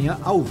 8 da manhã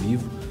ao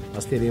vivo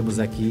nós teremos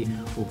aqui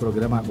o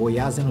programa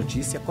Goiás é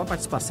Notícia com a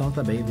participação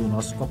também do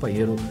nosso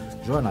companheiro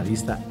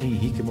jornalista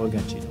Henrique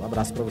Morgantini. Um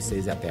abraço para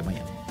vocês e até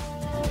amanhã.